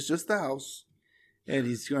 It's just the house." And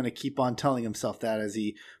he's going to keep on telling himself that as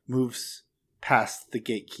he moves past the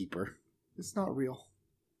gatekeeper. It's not real.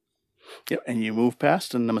 Yep, and you move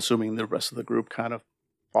past, and I'm assuming the rest of the group kind of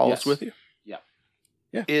follows with you.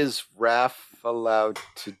 Yeah. Is Raph allowed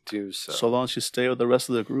to do so? So long as you stay with the rest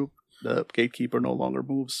of the group, the gatekeeper no longer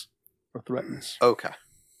moves or threatens. Okay.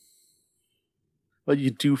 But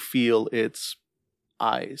you do feel its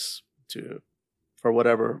eyes, for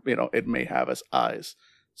whatever it may have as eyes,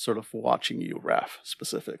 sort of watching you, Raph,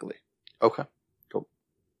 specifically. Okay. Cool.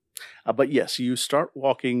 But yes, you start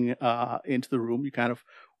walking into the room. You kind of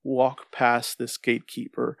walk past this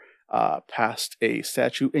gatekeeper, past a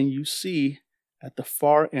statue, and you see at the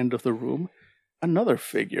far end of the room another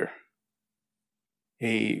figure.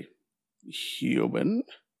 A human,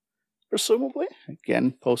 presumably.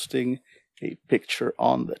 Again, posting a picture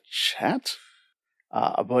on the chat.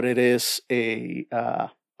 But it is this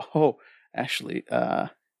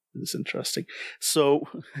is interesting. So,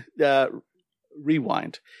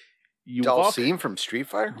 rewind. Dalsim from Street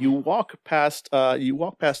Fighter? You walk past,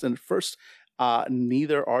 and first,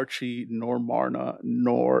 neither Archie nor Marna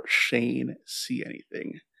nor Shane see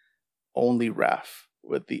anything. Only Raph,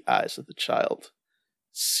 with the eyes of the child,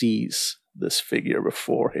 sees this figure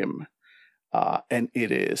before him. And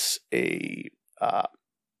it is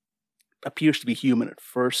appears to be human at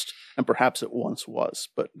first, and perhaps it once was,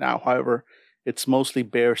 but now, however, its mostly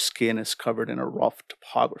bare skin is covered in a rough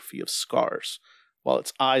topography of scars, while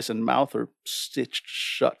its eyes and mouth are stitched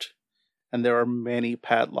shut, and there are many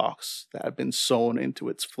padlocks that have been sewn into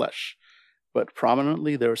its flesh. But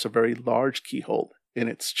prominently there is a very large keyhole in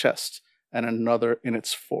its chest, and another in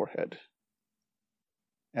its forehead.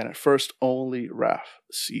 And at first only Raph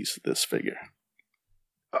sees this figure.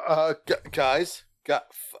 Guys?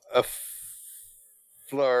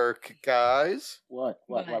 Flurk, guys? What?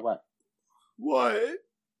 What?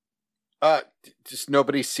 Just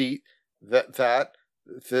nobody see the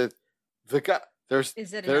guy. There's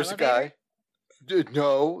Is it an there's a guy.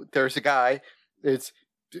 No, there's a guy. I'm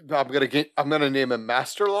gonna name him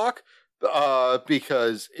Masterlock,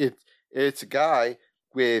 because it's a guy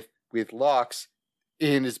with locks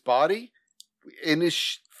in his body, in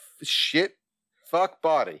his shit fuck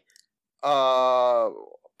body.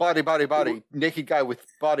 Body. Naked guy with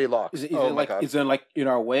body locks. Is it in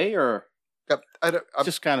our way, or? I'm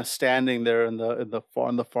Just kind of standing there on the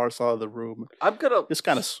far side of the room, gonna just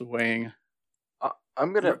kind of swaying.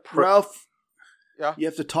 I'm gonna Ralph. Yeah? You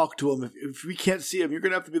have to talk to him. If we can't see him, you're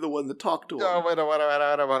going to have to be the one to talk to him. No, I don't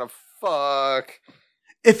want to fuck.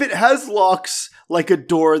 If it has locks like a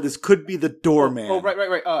door, this could be the doorman. Oh,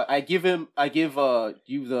 right. I give you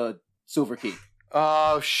the silver key.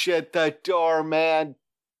 Oh shit, the doorman.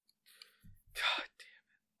 God damn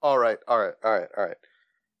it. All right.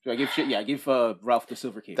 So I give Ralph the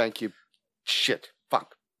silver key. Thank you. Shit.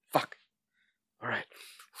 Fuck. All right.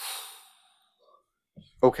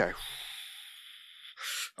 Okay.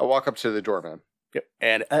 I walk up to the doorman. Yep.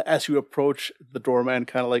 And as you approach, the doorman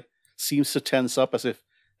kind of seems to tense up as if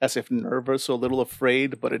nervous or a little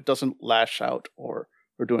afraid, but it doesn't lash out or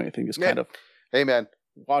do anything. Just kind of Hey man,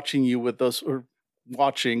 watching you with those, or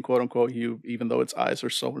watching, quote unquote, you, even though its eyes are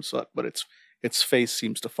sewn shut, but its face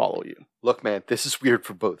seems to follow you. look man, this is weird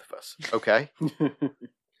for both of us. Okay?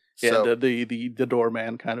 Yeah, the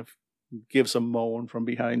doorman kind of gives a moan from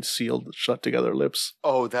behind sealed, shut together lips.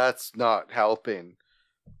 Oh, that's not helping.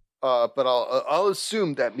 But I'll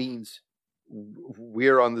assume that means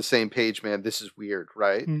we're on the same page, man. This is weird,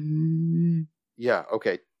 right? Yeah,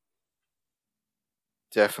 okay.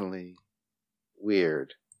 Definitely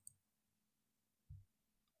weird.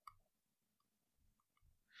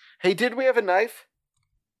 Hey, did we have a knife?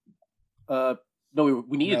 No,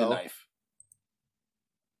 we needed No. the knife.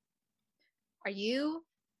 Are you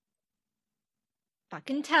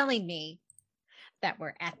fucking telling me that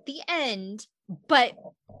we're at the end, but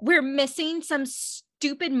we're missing some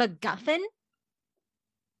stupid MacGuffin?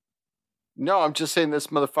 No, I'm just saying this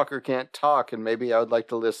motherfucker can't talk, and maybe I would like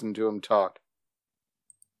to listen to him talk.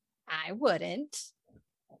 I wouldn't.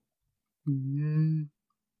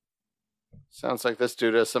 Sounds like this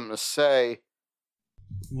dude has something to say.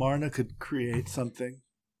 Marna could create something.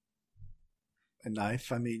 A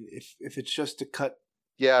knife. I mean, if it's just to cut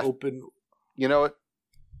Yeah, open. you know what?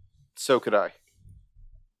 So could I.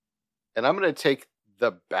 And I'm going to take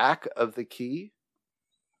the back of the key,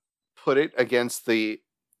 put it against the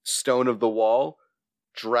stone of the wall,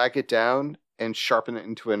 drag it down, and sharpen it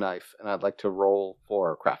into a knife. And I'd like to roll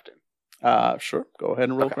for crafting. Sure. Go ahead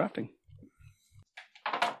and roll Okay. crafting.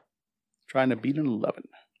 Trying to beat an 11.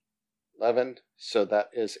 11. So that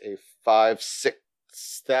is a 5, 6.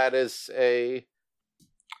 That is a...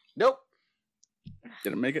 Nope.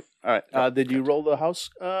 Didn't make it. All right. Did you roll the house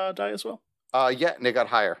die as well? Yeah, and it got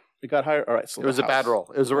higher. It got higher. All right. So It was a bad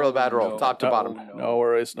roll. It was a real bad roll, no. top to bottom. No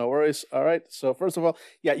worries. No worries. All right. So first of all,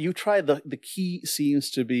 yeah, you try the key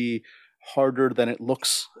seems to be harder than it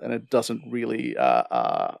looks, and it doesn't really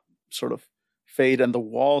sort of fade. And the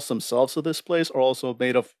walls themselves of this place are also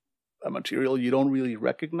made of a material you don't really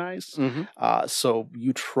recognize. Mm-hmm. So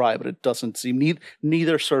you try, but it doesn't seem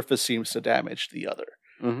neither surface seems to damage the other.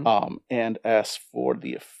 Mm-hmm. And as for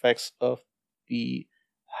the effects of the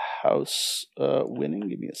house winning,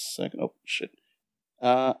 give me a second. Oh shit!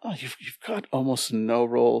 You've got almost no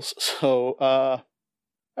rolls. So all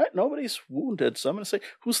right, nobody's wounded. So I'm gonna say,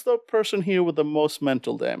 who's the person here with the most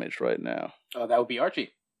mental damage right now? That would be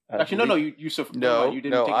Archie. I Actually, no, believe- you suffered. No, you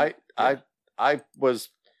didn't no, take it. I was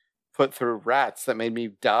put through rats that made me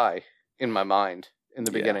die in my mind in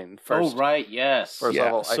the Yeah. beginning. First, Oh, right, yes. first Yeah,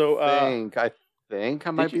 level. so, I think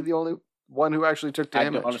I might be you? the only one who actually took I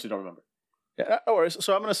damage. honestly don't remember. Yeah, no worries.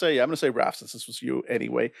 So I'm gonna say Raph, since this was you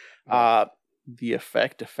anyway. The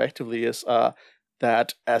effect effectively is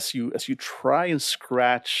that as you try and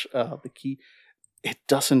scratch the key, it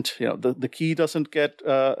doesn't. The key doesn't get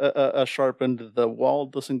sharpened. The wall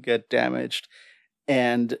doesn't get damaged,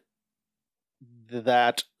 and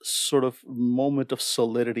that sort of moment of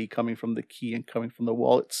solidity coming from the key and coming from the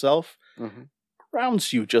wall itself Mhm.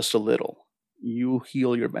 grounds you just a little. You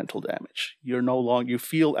heal your mental damage. You're no longer. You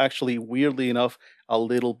feel actually, weirdly enough, a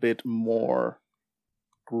little bit more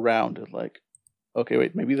grounded. Like, okay,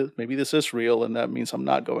 wait, maybe this is real, and that means I'm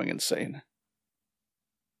not going insane.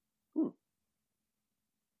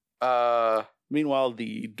 Meanwhile,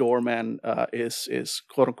 the doorman is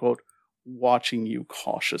quote unquote watching you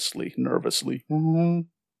cautiously, nervously.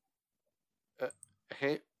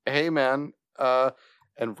 Hey, man.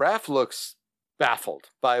 And Raph looks baffled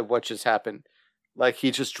by what just happened. Like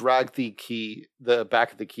he just dragged the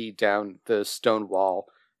back of the key down the stone wall,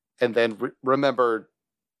 and then remembered,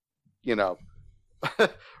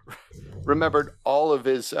 remembered all of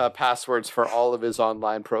his passwords for all of his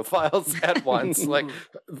online profiles at once, like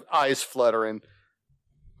eyes fluttering.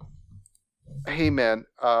 Hey, man.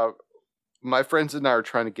 My friends and I are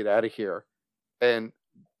trying to get out of here, and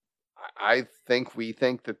we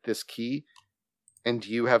think that this key and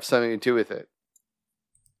you have something to do with it.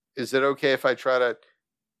 Is it okay if I try to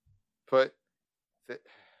put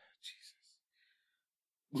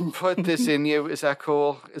put this in you? Is that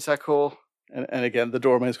cool? And again, the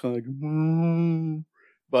doorman's kind of like,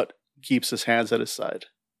 but keeps his hands at his side.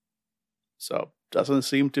 So doesn't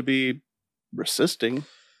seem to be resisting.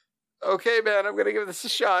 Okay, man, I'm gonna give this a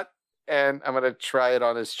shot, and I'm gonna try it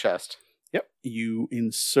on his chest. Yep. You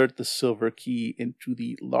insert the silver key into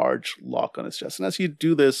the large lock on his chest. And as you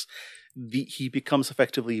do this, he becomes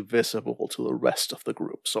effectively visible to the rest of the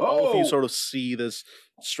group. So all of you sort of see this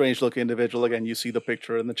strange looking individual. Again, you see the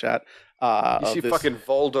picture in the chat. You see fucking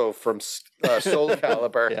Voldo from Soul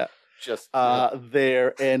Calibur. Yeah. Just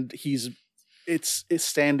there, and it's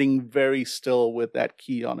standing very still with that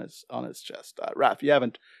key on his chest. Raph, you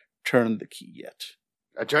haven't turned the key yet.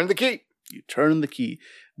 I turned the key. You turn the key.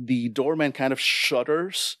 The doorman kind of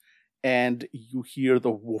shudders, and you hear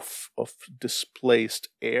the woof of displaced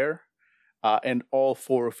air. And all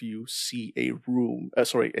four of you see a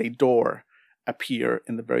door appear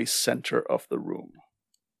in the very center of the room.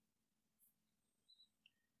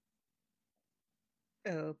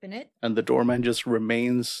 Open it. And the doorman just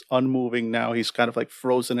remains unmoving now. He's kind of like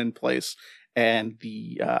frozen in place. And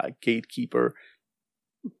the gatekeeper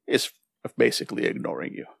is basically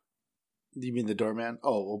ignoring you. You mean the doorman?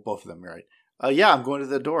 Oh, well, both of them, right. Yeah, I'm going to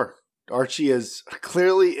the door. Archie is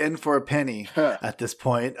clearly in for a penny at this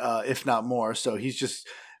point, if not more. So he's just,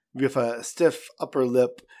 with a stiff upper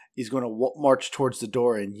lip, he's going to march towards the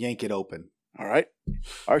door and yank it open. All right.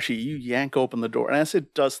 Archie, you yank open the door. And as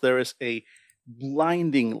it does, there is a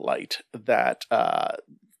blinding light that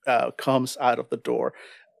comes out of the door.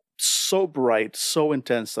 So bright, so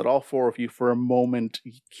intense that all four of you, for a moment,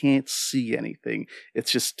 you can't see anything.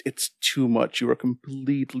 It's too much. You are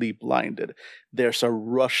completely blinded. There's a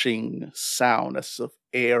rushing sound as of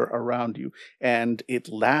air around you, and it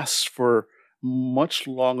lasts for much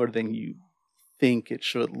longer than you think it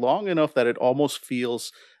should. Long enough that it almost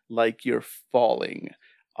feels like you're falling.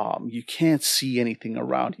 You can't see anything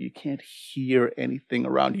around you. You can't hear anything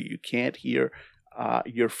around you. You can't hear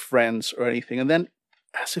your friends or anything. And then,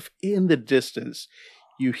 as if in the distance,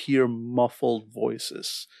 you hear muffled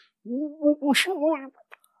voices. What were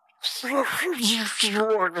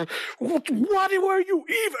you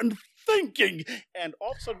even thinking? And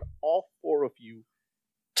all of a sudden, all four of you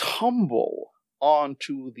tumble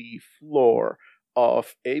onto the floor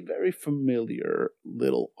of a very familiar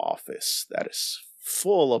little office that is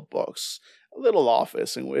full of books. A little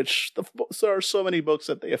office in which there are so many books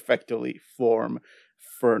that they effectively form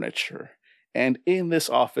furniture. And in this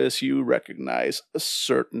office, you recognize a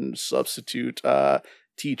certain substitute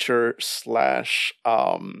teacher /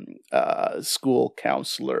 school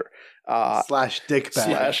counselor Slash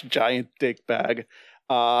dickbag. / giant dickbag,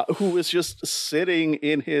 who is just sitting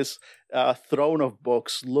in his throne of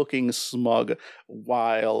books looking smug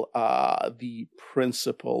while the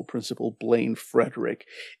Principal Blaine Frederick,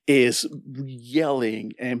 is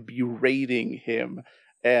yelling and berating him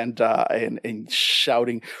and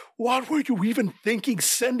shouting, "What were you even thinking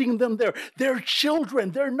sending them there? They're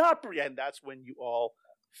children. They're not..." And that's when you all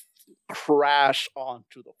crash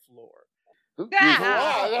onto the floor.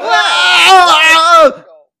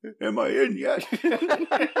 Am I in yet?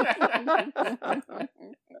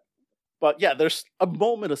 But yeah, there's a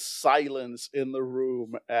moment of silence in the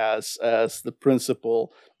room as the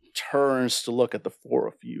principal turns to look at the four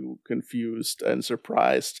of you, confused and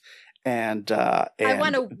surprised. And I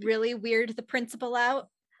want to really weird the principal out.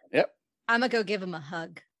 Yep. I'm going to go give him a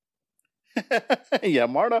hug. Yeah,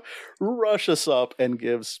 Marta rushes up and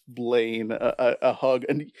gives Blaine a hug,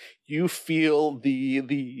 and you feel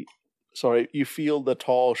the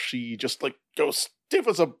tall she just like goes stiff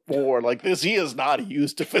as a board like this. He is not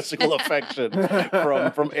used to physical affection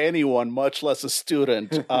from anyone, much less a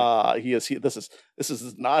student. This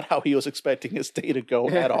is not how he was expecting his day to go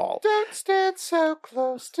at all. Don't stand so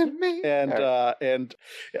close to me. And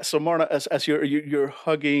yeah, so Marna, as you're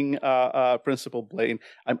hugging Principal Blaine,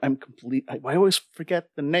 I'm complete. I always forget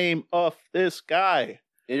the name of this guy.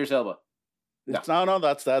 Idris Elba. That's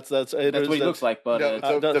that's what he looks like, but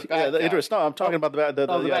Idris. No, I'm talking about the bad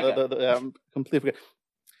guy. I'm completely forget.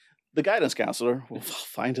 The guidance counselor. We'll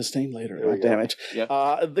find his name later. There we God go. damn it. Yep.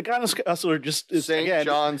 The guidance counselor just is St.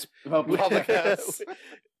 John's Public House.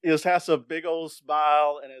 He just has a big old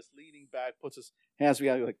smile and is leaning back, puts his hands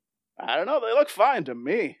behind, like, I don't know, they look fine to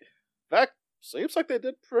me. In fact, seems like they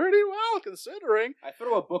did pretty well considering. I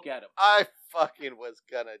throw a book at him. I fucking was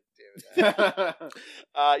gonna do that.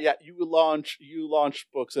 Yeah, you launch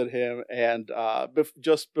books at him, and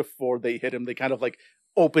just before they hit him, they kind of like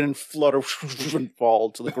open and flutter and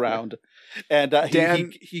fall to the ground. And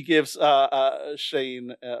he gives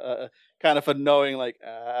Shane kind of a knowing like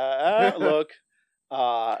look,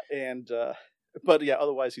 but yeah,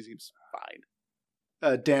 otherwise he seems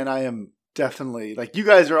fine. Dan, I am definitely, like, you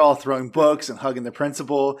guys are all throwing books and hugging the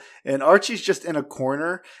principal, and Archie's just in a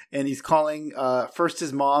corner, and he's calling first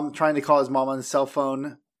his mom, trying to call his mom on his cell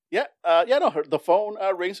phone. The phone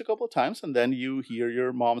rings a couple of times, and then you hear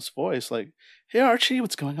your mom's voice, like, "Hey Archie,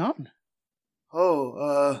 what's going on?"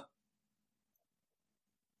 Oh,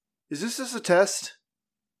 is this just a test?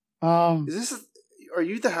 Are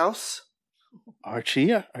you the house?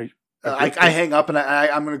 Archie, are you? I hang up and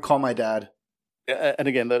I'm going to call my dad. And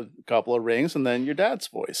again, the couple of rings, and then your dad's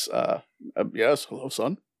voice. Yes, hello,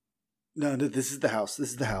 son. No, this is the house. This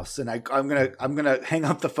is the house, and I'm gonna hang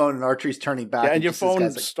up the phone, and Archie's turning back. Yeah, and your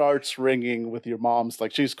phone starts ringing with your mom's,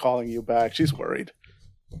 like she's calling you back. She's worried.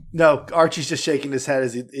 No, Archie's just shaking his head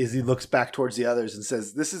as he looks back towards the others and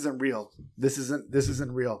says, "This isn't real. This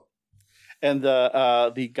isn't real." And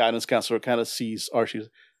the guidance counselor kind of sees Archie.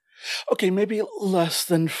 Okay, maybe less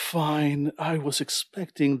than fine. I was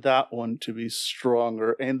expecting that one to be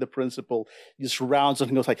stronger. And the principal just rounds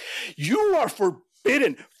and goes like, "You are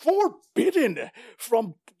forbidden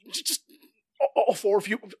from just all four of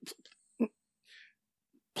you.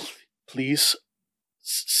 Please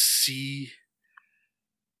see.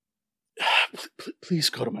 Please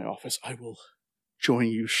go to my office. I will join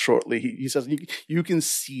you shortly." He says, "You can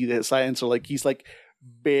see the silence, or like he's like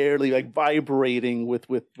barely like vibrating with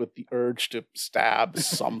the urge to stab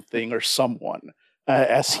something or someone,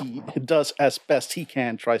 as he does as best he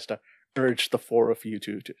can, tries to urge the four of you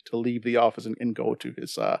to leave the office and go to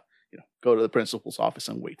his go to the principal's office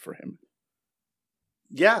and wait for him.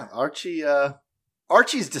 Yeah,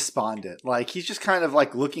 Archie's despondent. Like, he's just kind of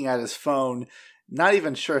like looking at his phone, not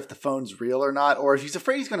even sure if the phone's real or not, or if he's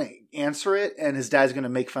afraid he's going to answer it and his dad's going to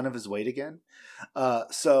make fun of his weight again.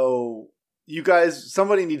 So you guys,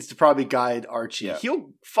 somebody needs to probably guide Archie. Yeah.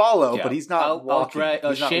 He'll follow, Yeah. but he's not walking.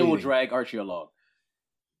 He's not Shane will leading. drag Archie along.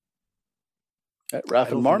 Raph I don't and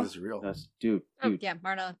think Marna? this is real. That's dude. Oh, yeah,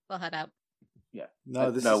 Marna, we'll head out. Yeah.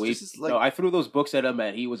 No, this is like I threw those books at him,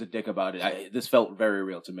 and he was a dick about it. This felt very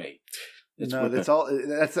real to me. that's we're all.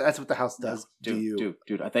 That's what the house does to dude, you.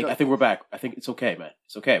 dude. I think we're back. I think it's okay, man.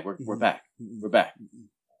 It's okay. We're back. We're back.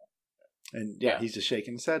 And Yeah. he's just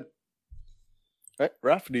shaking his head. All right,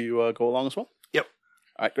 Raph, do you go along as well? Yep.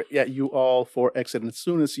 All right, great. Yeah, you all four exit, and as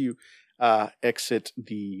soon as you exit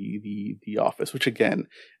the office, which again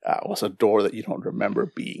was a door that you don't remember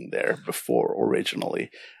being there before originally,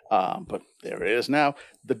 but there it is now.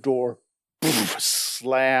 The door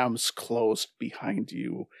slams closed behind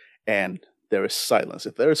you, and there is silence.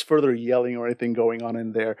 If there is further yelling or anything going on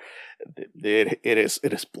in there,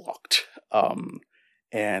 it is blocked.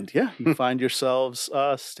 And yeah, you find yourselves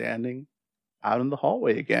standing out in the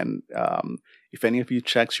hallway again. If any of you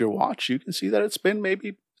checks your watch, you can see that it's been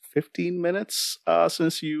maybe 15 minutes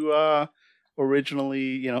since you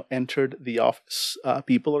originally, entered the office.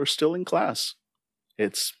 People are still in class.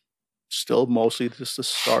 It's still mostly just the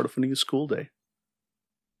start of a new school day.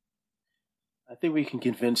 I think we can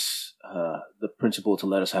convince the principal to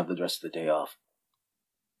let us have the rest of the day off.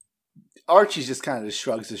 Archie just kind of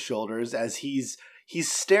shrugs his shoulders as he's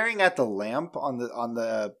staring at the lamp on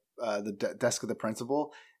the desk of the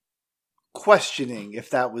principal, questioning if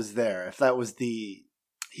that was there, if that was the.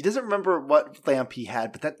 He doesn't remember what lamp he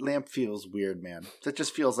had, but that lamp feels weird, man. That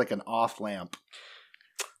just feels like an off lamp.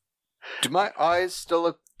 Do my eyes still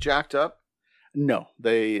look jacked up? No,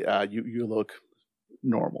 they you look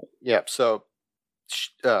normal. Yeah, so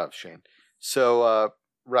Shane. So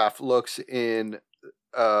Raph looks in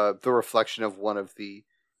the reflection of one of the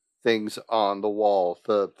things on the wall,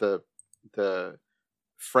 the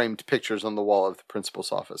framed pictures on the wall of the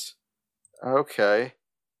principal's office. Okay.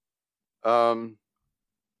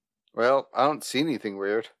 Well, I don't see anything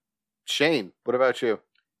weird. Shane, what about you?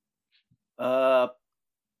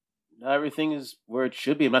 Everything is where it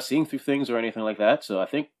should be. I'm not seeing through things or anything like that, so I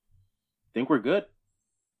think we're good.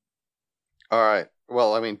 All right.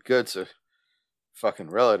 Well, I mean, good's a fucking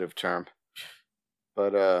relative term.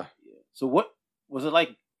 But So what was it like?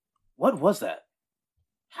 What was that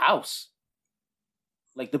house?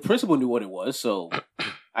 Like, the principal knew what it was, so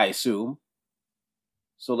I assume.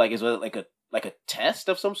 So like, is it like a test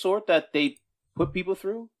of some sort that they put people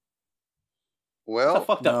through? well, It's a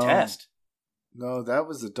fucked up no. test. No, that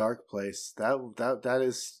was a dark place. That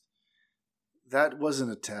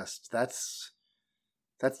wasn't a test. That's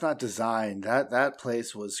not designed. That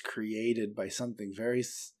place was created by something very,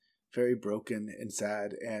 very broken and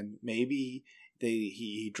sad. And maybe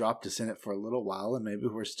he dropped us in it for a little while, and maybe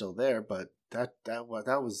we're still there. But that's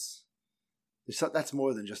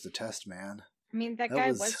more than just a test, man. I mean, that That guy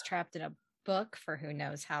was- was trapped in a book for who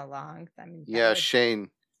knows how long. I mean, that yeah, would-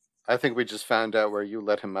 Shane, I think we just found out where you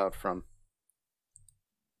let him out from.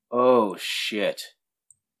 Oh shit!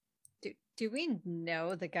 Do we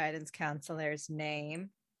know the guidance counselor's name?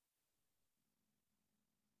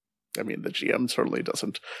 I mean, the GM certainly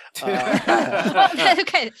doesn't.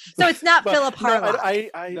 Okay, so it's not But Philip no, Harlock.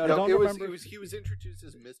 I No, don't it was, remember. he was introduced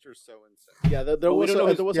as Mr. So-and-so. Yeah, there But we was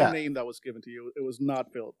don't know his- a yeah. name that was given to you. It was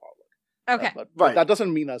not Philip Harlock. Okay, But Right. that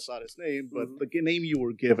doesn't mean that's not his name, but the name you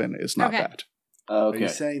were given is not Okay. that. Are you Okay.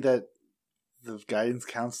 saying that the guidance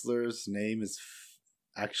counselor's name is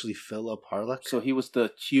actually Philip Harlock? So he was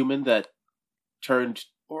the human that turned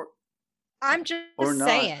or I'm just or not.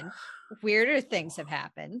 saying, weirder things have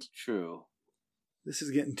happened. true. This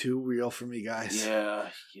is getting too real for me, guys. Yeah.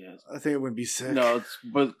 I think I'm gonna be sick. No,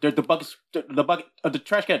 but the bucket, the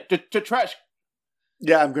trash can, the trash.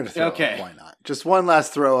 Yeah, I'm gonna throw Okay. up. Why not? Just one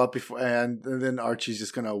last throw up before, and then Archie's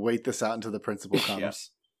just gonna wait this out until the principal comes.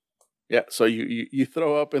 Yeah, so you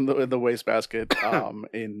throw up in the wastebasket,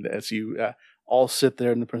 as you all sit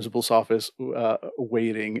there in the principal's office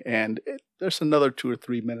waiting, and there's another 2 or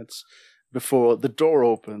 3 minutes before the door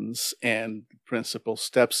opens and the principal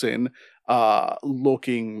steps in,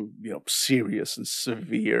 looking serious and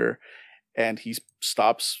severe, and he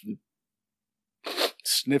stops,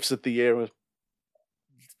 sniffs at the air with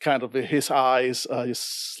kind of his eyes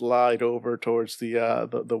slide over towards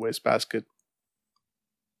the wastebasket.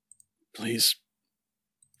 Please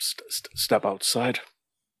step outside.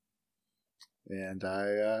 And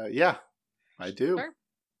I do. Sure.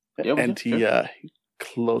 Yeah, And he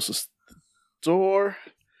closes the door,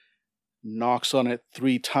 knocks on it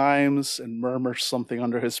 3 times, and murmurs something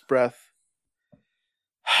under his breath.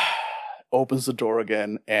 Opens the door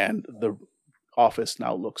again, and the office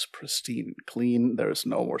now looks pristine and clean. There is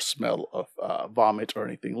no more smell of vomit or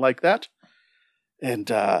anything like that.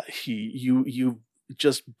 And you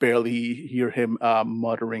just barely hear him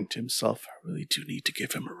muttering to himself, "I really do need to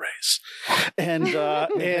give him a raise." And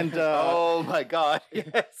oh my god,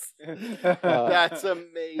 yes. That's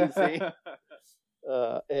amazing.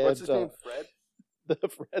 What's his name? Fred?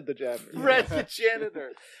 Fred the janitor. Fred the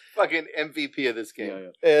janitor. Fucking MVP of this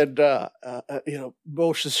game. Yeah. And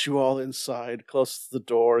motions you all inside, closes the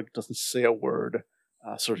door, doesn't say a word,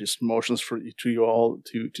 sort of just motions to you all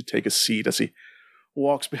to take a seat as he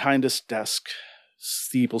walks behind his desk,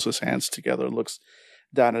 steeples his hands together, looks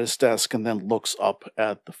down at his desk, and then looks up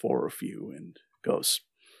at the 4 of you and goes,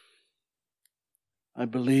 "I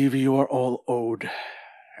believe you are all owed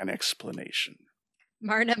an explanation."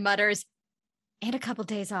 Marna mutters, "And a couple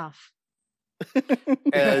days off."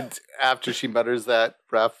 And after she mutters that,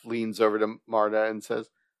 Raph leans over to Marna and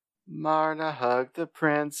says, "Marna, hug the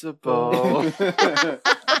principal."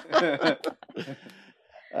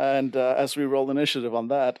 And as we roll initiative on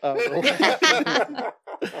that,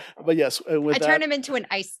 but yes, with I turn him into an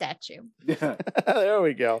ice statue. there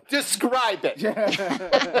we go. Describe it.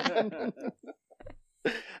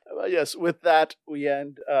 Yes, with that, we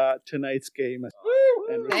end tonight's game.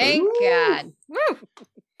 And Thank God. Woo!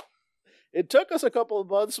 It took us a couple of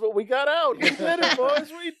months, but we got out. We did it, boys.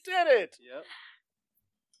 We did it.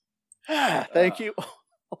 Yep. Thank you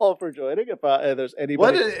all for joining. If there's anybody,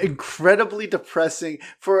 What an incredibly depressing.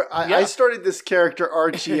 I started this character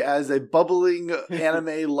Archie as a bubbling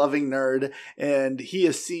anime loving nerd, and he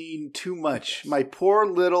has seen too much. My poor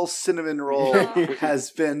little cinnamon roll has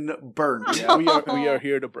been burnt. Yeah, we are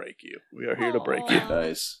here to break you. We are here to break you.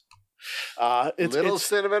 Nice. Little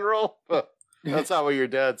cinnamon roll? That's not what your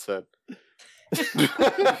dad said.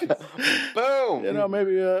 Boom!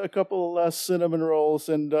 Maybe a couple of less cinnamon rolls,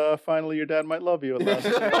 and finally your dad might love you at last.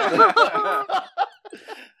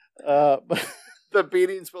 But the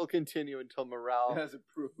beatings will continue until morale Has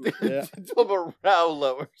improved. Yeah. until morale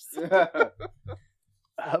lowers.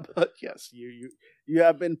 But yes, you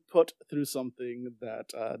have been put through something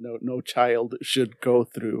that no child should go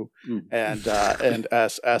through, and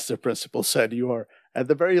as the principal said, you are at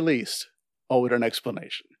the very least owed an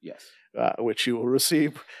explanation. Yes. Which you will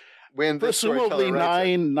receive When the presumably storyteller writes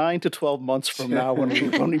it. 9 to 12 months from now when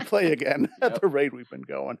we play again at the rate we've been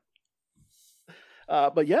going.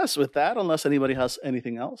 But yes, with that, unless anybody has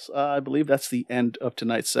anything else, I believe that's the end of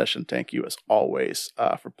tonight's session. Thank you, as always,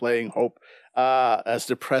 for playing Hope. As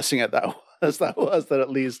depressing as that was, that at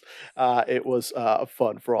least it was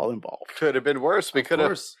fun for all involved. Could have been worse. We could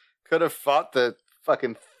have fought the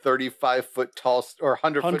fucking 35-foot tall or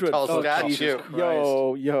 100-foot tall statue. Jesus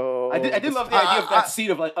Yo. I did love the idea of that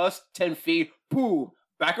scene of like us 10 feet, boom,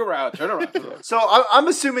 back around, turn around. So I'm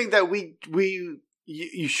assuming that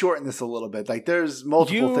you shorten this a little bit. Like there's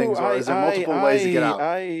multiple things, or is there multiple ways to get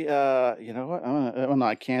out? You know what? No,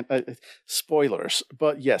 I can't. Spoilers,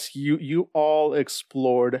 but yes, you all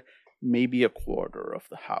explored maybe a quarter of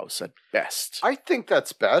the house at best. I think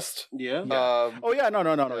that's best. Yeah. No.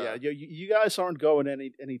 Yeah. Yeah, you guys aren't going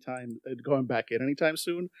going back in anytime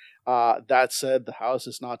soon. That said, the house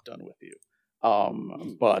is not done with you.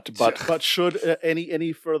 But should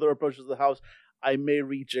any further approaches the house, I may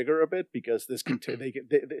rejigger a bit because this can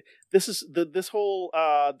this whole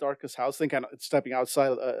Darkest House thing, kind of stepping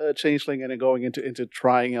outside Changeling and then going into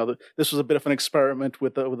trying. This was a bit of an experiment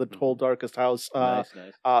with the whole Darkest House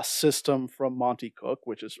Nice. system from Monty Cook,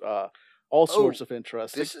 which is all sorts of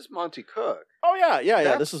interesting. This is Monty Cook. Oh yeah.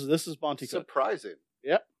 That's This is Monty Cook. Surprising.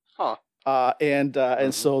 Yep. Huh.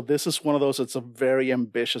 And so this is one of those. It's a very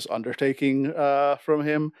ambitious undertaking from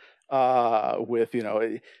him. With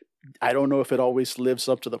I don't know if it always lives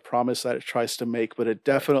up to the promise that it tries to make, but it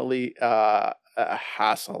definitely has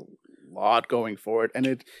a lot going for it, and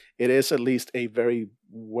it is at least a very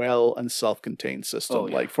well and self-contained system. Oh,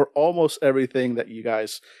 yeah. Like for almost everything that you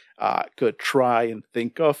guys could try and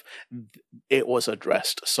think of, it was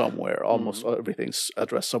addressed somewhere. Almost everything's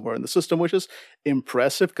addressed somewhere in the system, which is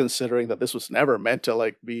impressive considering that this was never meant to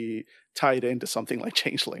like be tied into something like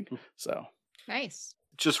Changeling. So Nice.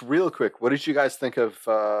 Just real quick, what did you guys think of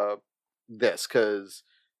this? Because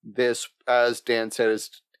this, as Dan said, is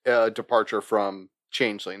a departure from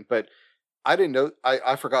Changeling, but I didn't know.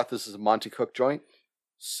 I forgot this is a Monty Cook joint.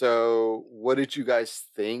 So, what did you guys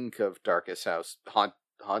think of Darkest House?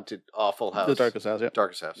 Haunted Awful House. the Darkest House, yeah.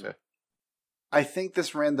 Darkest House, yeah. I think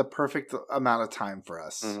this ran the perfect amount of time for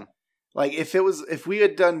us. Mhm. Like if we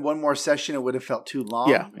had done one more session, it would have felt too long.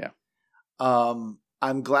 Yeah.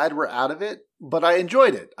 I'm glad we're out of it, but I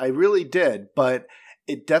enjoyed it. I really did. But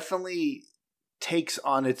it definitely takes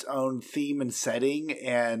on its own theme and setting,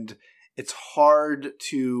 and it's hard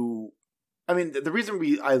to. I mean, the reason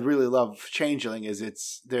I really love Changeling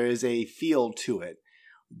is there is a feel to it.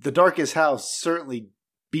 The Darkest House certainly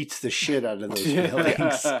beats the shit out of those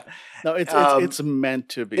feelings. No, it's meant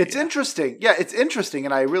to be. It's interesting. Yeah, it's interesting,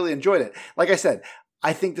 and I really enjoyed it. Like I said,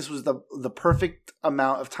 I think this was the perfect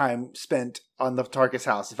amount of time spent on the Darkest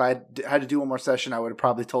House. If I had to do one more session, I would have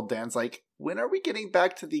probably told Dan's like, when are we getting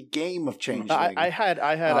back to the game of Changeling? I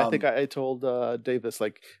think I told Dave this,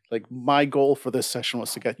 like my goal for this session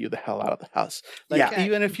was to get you the hell out of the house. Like, Yeah.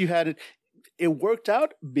 even if you had it worked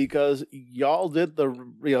out because y'all did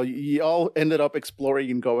y'all ended up exploring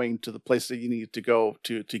and going to the place that you needed to go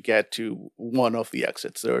to get to one of the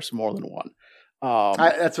exits. There's more than one.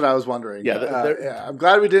 That's what I was wondering. Yeah, I'm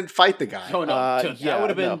glad we didn't fight the guy. Oh no, yeah, that would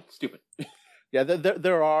have been no. stupid. Yeah,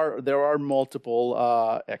 there are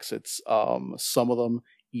multiple exits. Some of them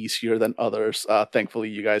easier than others. Thankfully,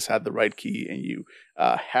 you guys had the right key, and you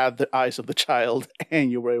had the eyes of the child,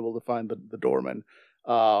 and you were able to find the doorman.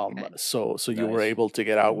 So you were Nice. able to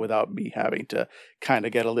get out without me having to kind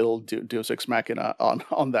of get a little Deus Ex Machina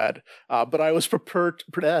on that. But I was prepared.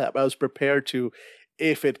 I was prepared to.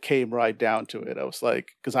 If it came right down to it, I was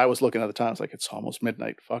like, because I was looking at the time, I was like, it's almost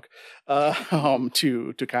midnight. Fuck,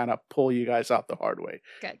 to kind of pull you guys out the hard way.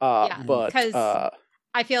 Good. Yeah. But 'Cause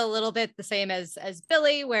I feel a little bit the same as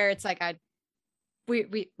Billy, where it's like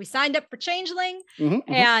we signed up for Changeling,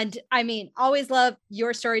 and I mean, always love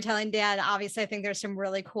your storytelling, Dan. Obviously, I think there's some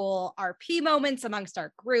really cool RP moments amongst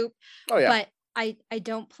our group. Oh yeah. But I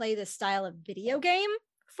don't play this style of video game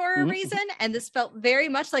for a reason, and this felt very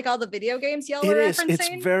much like all the video games y'all were referencing.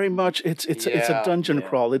 It's very much. It's a dungeon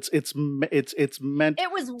crawl. It's meant.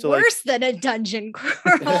 It was to, like- worse than a dungeon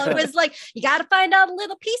crawl. It was like you got to find all the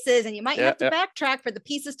little pieces, and you might have to Yeah. backtrack for the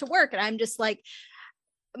pieces to work. And I'm just like,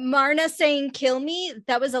 Marna saying "kill me."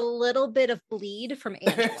 That was a little bit of bleed from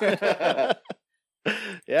Angela.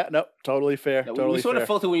 Yeah, no, totally fair. Yeah, totally we sort fair. of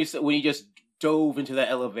felt it when you just dove into that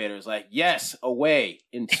elevator. It's like, yes, away.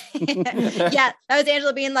 Yeah, that was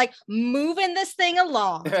Angela being like, moving this thing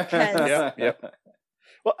along. 'cause- Yeah.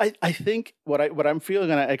 Well, I think what I'm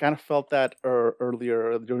feeling, and I kind of felt that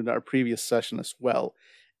earlier during our previous session as well.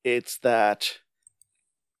 It's that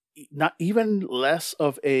not even less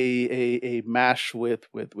of a mash with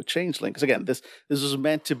Changeling, because again, this is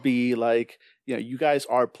meant to be like, you guys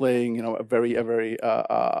are playing a very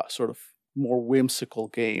sort of more whimsical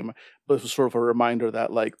game, but it was sort of a reminder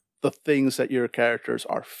that like the things that your characters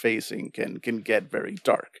are facing can get very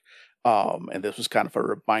dark. And this was kind of a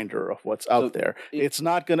reminder of what's out there. It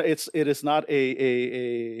is not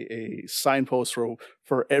a signpost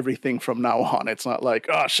for everything from now on. It's not like,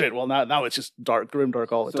 oh shit, well now it's just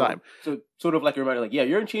grimdark all the time. So sort of like a reminder, like, yeah,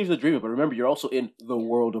 you're in Change the Dreamer, but remember, you're also in the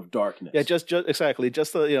world of darkness. Yeah, just exactly.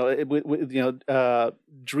 Just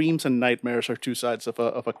dreams and nightmares are two sides of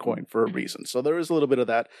a coin for a reason. So there is a little bit of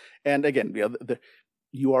that. And again,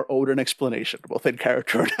 you are owed an explanation, both in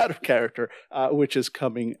character and out of character, which is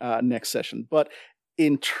coming next session. But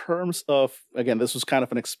in terms of, again, this was kind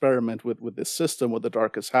of an experiment with this system, with the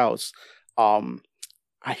Darkest House.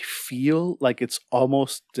 I feel like it's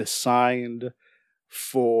almost designed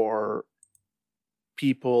for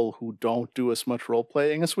people who don't do as much role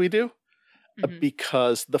playing as we do.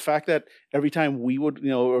 Because the fact that every time we would,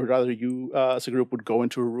 or rather you as a group would go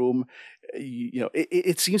into a room,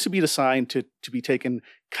 it seems to be designed to be taken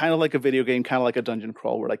kind of like a video game, kind of like a dungeon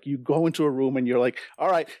crawl, where like you go into a room and you're like, all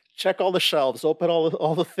right, check all the shelves, open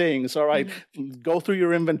all the things, all right, go through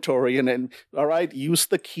your inventory, and then all right, use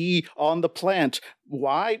the key on the plant.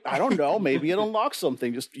 Why? I don't know. Maybe it unlocks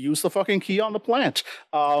something. Just use the fucking key on the plant.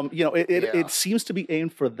 It seems to be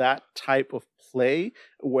aimed for that type of play,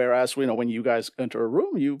 whereas when you guys enter a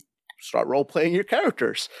room, you start role playing your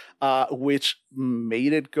characters, which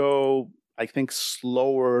made it go, I think,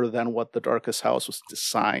 slower than what the Darkest House was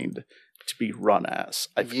designed to be run as.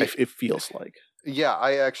 It feels like. Yeah,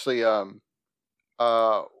 I actually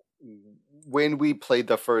when we played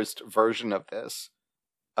the first version of this,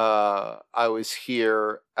 I was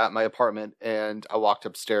here at my apartment and I walked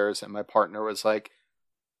upstairs and my partner was like,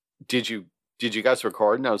 Did you guys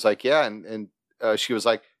record? And I was like, yeah, and she was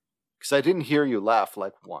like, because I didn't hear you laugh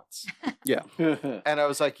like once. Yeah. And I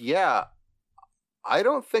was like, yeah, I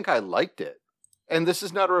don't think I liked it. And this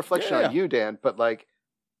is not a reflection on you, Dan, but like,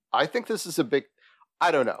 I think this is a big,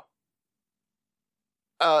 I don't know.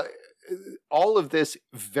 All of this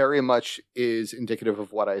very much is indicative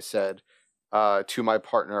of what I said to my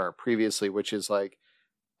partner previously, which is like,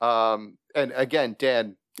 and again,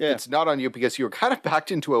 Dan, it's not on you because you were kind of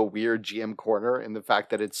backed into a weird GM corner in the fact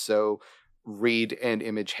that it's so read and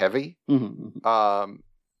image heavy. Mm-hmm.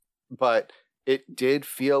 But it did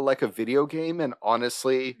feel like a video game, and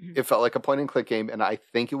honestly, it felt like a point and click game, and I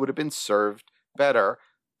think it would have been served better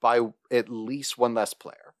by at least one less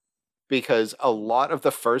player. Because a lot of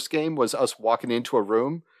the first game was us walking into a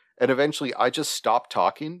room, and eventually I just stopped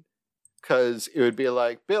talking, because it would be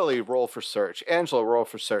like, Billy, roll for search. Angela, roll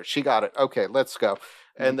for search. She got it. Okay, let's go.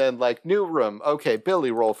 And then like, new room. Okay,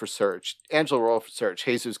 Billy, roll for search. Angela, roll for search.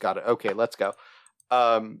 Jesus got it. Okay, let's go.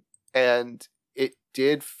 And it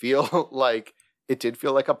did feel like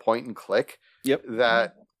a point and click. Yep.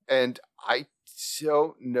 And I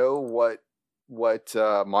don't know what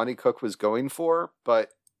Monty Cook was going for, but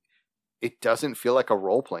it doesn't feel like a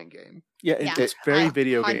role-playing game. Yeah, it's very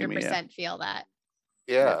video gamey. 100% feel that.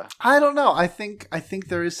 Yeah. I don't know. I think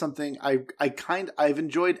there is something I've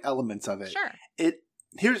enjoyed elements of it. Sure.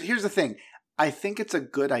 Here's the thing. I think it's a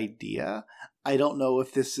good idea. I don't know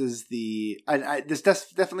if this is this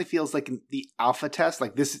definitely feels like the alpha test.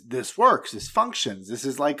 Like this works. This functions. This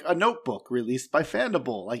is like a notebook released by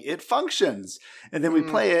Fandible. Like it functions. And then we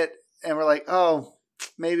play it and we're like, oh,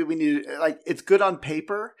 maybe we need it. Like it's good on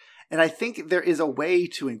paper. And I think there is a way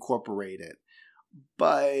to incorporate it.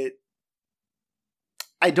 But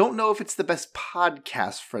I don't know if it's the best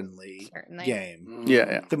podcast-friendly game.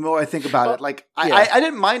 Yeah. The more I think about it, like I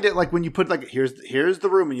didn't mind it. Like when you put like here's the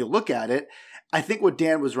room and you look at it. I think what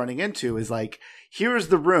Dan was running into is like here's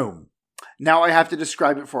the room. Now I have to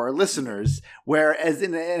describe it for our listeners. Whereas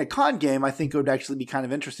in a con game, I think it would actually be kind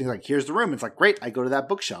of interesting. Like here's the room. It's like great. I go to that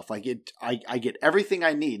bookshelf. Like I get everything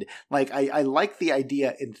I need. Like I like the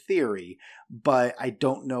idea in theory, but I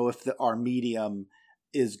don't know if our medium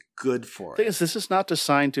is good for it. The thing is, this is not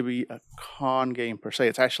designed to be a con game per se.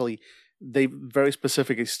 It's actually, they very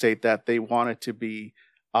specifically state that they want it to be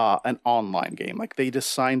an online game. Like they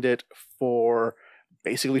designed it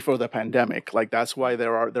basically for the pandemic. Like that's why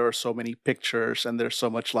there are so many pictures and there's so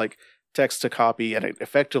much like text to copy, and it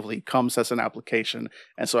effectively comes as an application.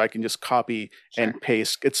 And so I can just copy and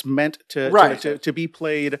paste. It's meant to be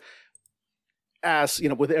played as,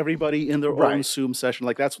 with everybody in their own Zoom session.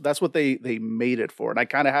 Like that's what they made it for. And I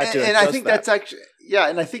kind of had to. And I think that's actually,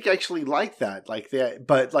 and I think I actually like that. Like that,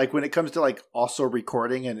 but like when it comes to like also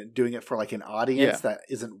recording and doing it for like an audience that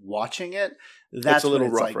isn't watching it, that's a little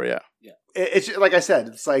Like, rougher. Yeah. It's like I said,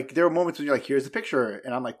 it's like there are moments when you're like, here's the picture,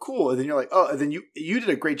 and I'm like, cool. And then you're like, oh, and then you did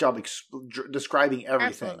a great job describing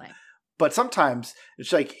everything. Absolutely. But sometimes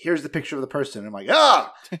it's like, here's the picture of the person. I'm like,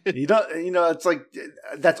 you don't, it's like,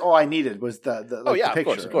 that's all I needed was the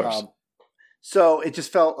picture. Of course. So it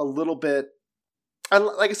just felt a little bit,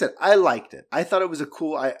 like I said, I liked it. I thought it was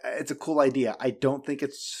it's a cool idea. I don't think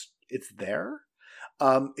it's there,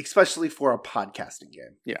 especially for a podcasting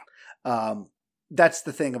game. Yeah. That's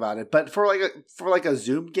the thing about it. But for a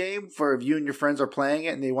Zoom game, for if you and your friends are playing it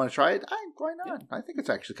and they want to try it, why not? I think it's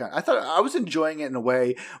actually I thought I was enjoying it in a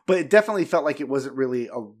way, but it definitely felt like it wasn't really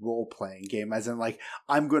a role playing game, as in like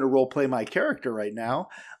I'm going to role play my character right now,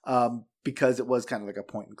 because it was kind of like a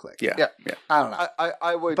point and click. Yeah. I don't know.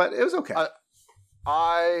 I would, but it was okay.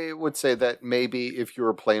 I would say that maybe if you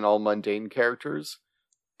were playing all mundane characters,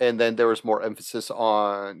 and then there was more emphasis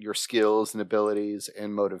on your skills and abilities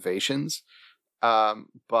and motivations.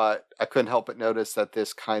 But I couldn't help but notice that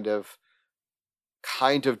this kind of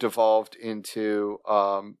devolved into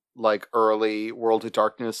like early World of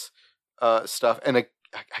Darkness stuff. And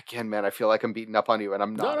again, man, I feel like I'm beating up on you, and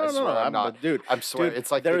I'm not. No, I'm not, dude. I'm sorry.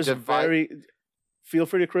 It's like there's feel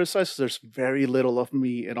free to criticize. There's very little of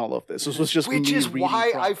me in all of this. This was just which me is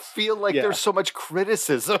why prompts. I feel like there's so much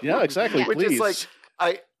criticism. Yeah, exactly. Which Please. is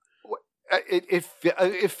like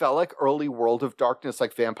it felt like early World of Darkness,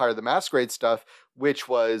 like Vampire the Masquerade stuff, which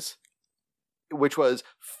was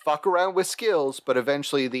fuck around with skills, but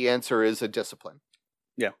eventually the answer is a discipline.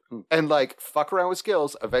 Yeah. And like, fuck around with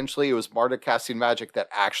skills. Eventually, it was Marta casting magic that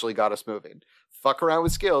actually got us moving. Fuck around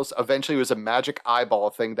with skills. Eventually, it was a magic eyeball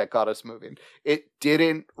thing that got us moving. It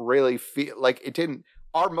didn't really feel like it didn't.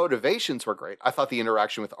 Our motivations were great. I thought the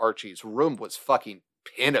interaction with Archie's room was fucking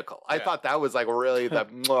pinnacle. I thought that was like really that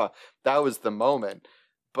was the moment.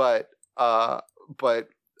 But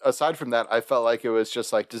aside from that, I felt like it was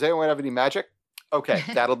just like, does anyone have any magic? Okay,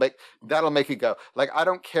 that'll make it go. Like, I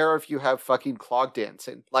don't care if you have fucking clog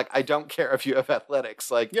dancing. Like, I don't care if you have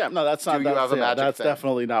athletics. Like, Yeah, no, that's not. Do you have a magic That's thing?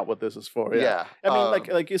 definitely not what this is for. yeah. I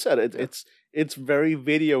mean, like you said, it's very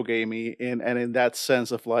video gamey in that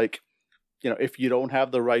sense of like, if you don't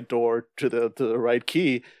have the right door to the right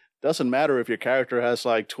key, doesn't matter if your character has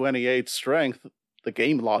like 28 strength. The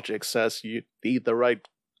game logic says you need the right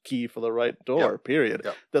key for the right door. Yep. Period.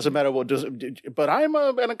 Yep. Doesn't matter what does. But I'm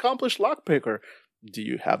an accomplished lockpicker. Do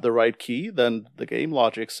you have the right key? Then the game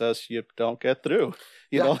logic says you don't get through.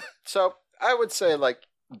 You know. So I would say like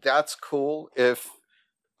that's cool if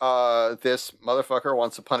this motherfucker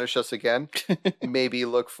wants to punish us again. Maybe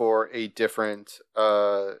look for a different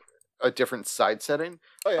side setting.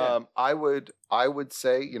 Oh yeah. I would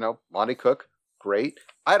say Monty Cook, great.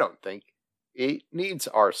 I don't think he needs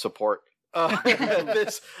our support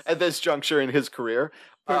at this juncture in his career.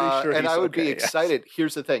 Pretty sure and he's I would be okay, excited. yes.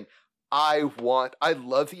 Here's the thing. I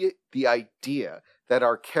love the idea that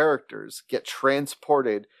our characters get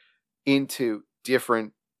transported into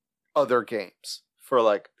different other games for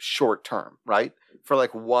like short term, right? For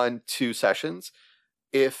like 1-2 sessions.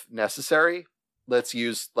 If necessary, let's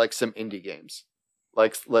use like some indie games.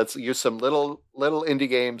 Like, let's use some little indie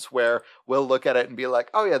games where we'll look at it and be like,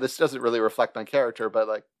 oh yeah, this doesn't really reflect my character, but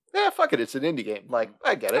like, yeah, fuck it, it's an indie game. Like,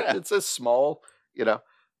 I get it. Yeah. It's a small,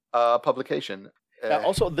 publication.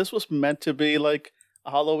 Also, this was meant to be like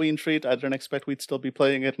a Halloween treat. I didn't expect we'd still be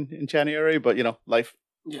playing it in January, but life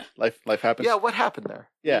happens. Yeah, what happened there?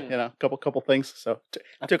 Yeah, couple things. So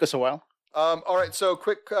it took us a while. All right, so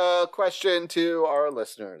quick question to our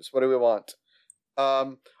listeners. What do we want?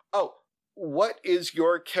 What is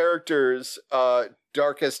your character's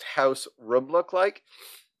darkest house room look like?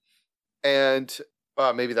 And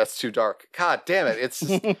maybe that's too dark. God damn it! It's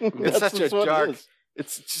such a dark.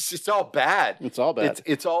 It's all bad. It's all bad.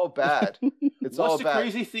 It's all bad. It's all What's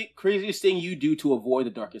the bad. craziest thing you do to avoid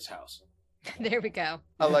the darkest house? There we go.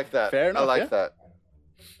 I like that. Fair enough, I like yeah. that.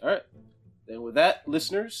 All right. Then with that,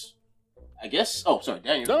 listeners, I guess. Oh, sorry,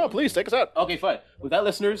 Daniel. No, please take us out. Okay, fine. With that,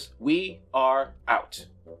 listeners, we are out.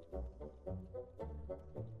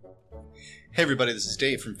 Hey everybody, this is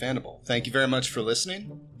Dave from Fandible. Thank you very much for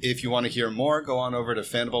listening. If you want to hear more, go on over to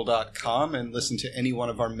fandible.com and listen to any one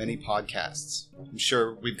of our many podcasts. I'm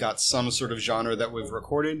sure we've got some sort of genre that we've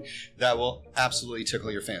recorded that will absolutely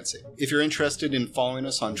tickle your fancy. If you're interested in following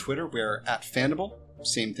us on Twitter, we're at Fandible.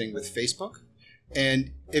 Same thing with Facebook.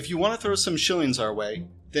 And if you want to throw some shillings our way,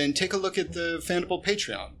 then take a look at the Fandible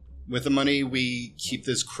Patreon. With the money, we keep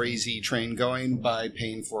this crazy train going by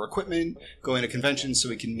paying for equipment, going to conventions so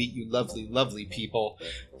we can meet you lovely, lovely people,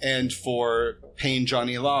 and for paying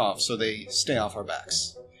Johnny Law off so they stay off our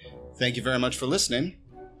backs. Thank you very much for listening,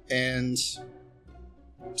 and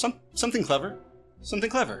something clever. Something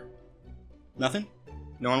clever. Nothing?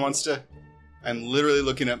 No one wants to? I'm literally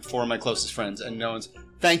looking up 4 of my closest friends, and no one's...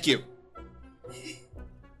 Thank you!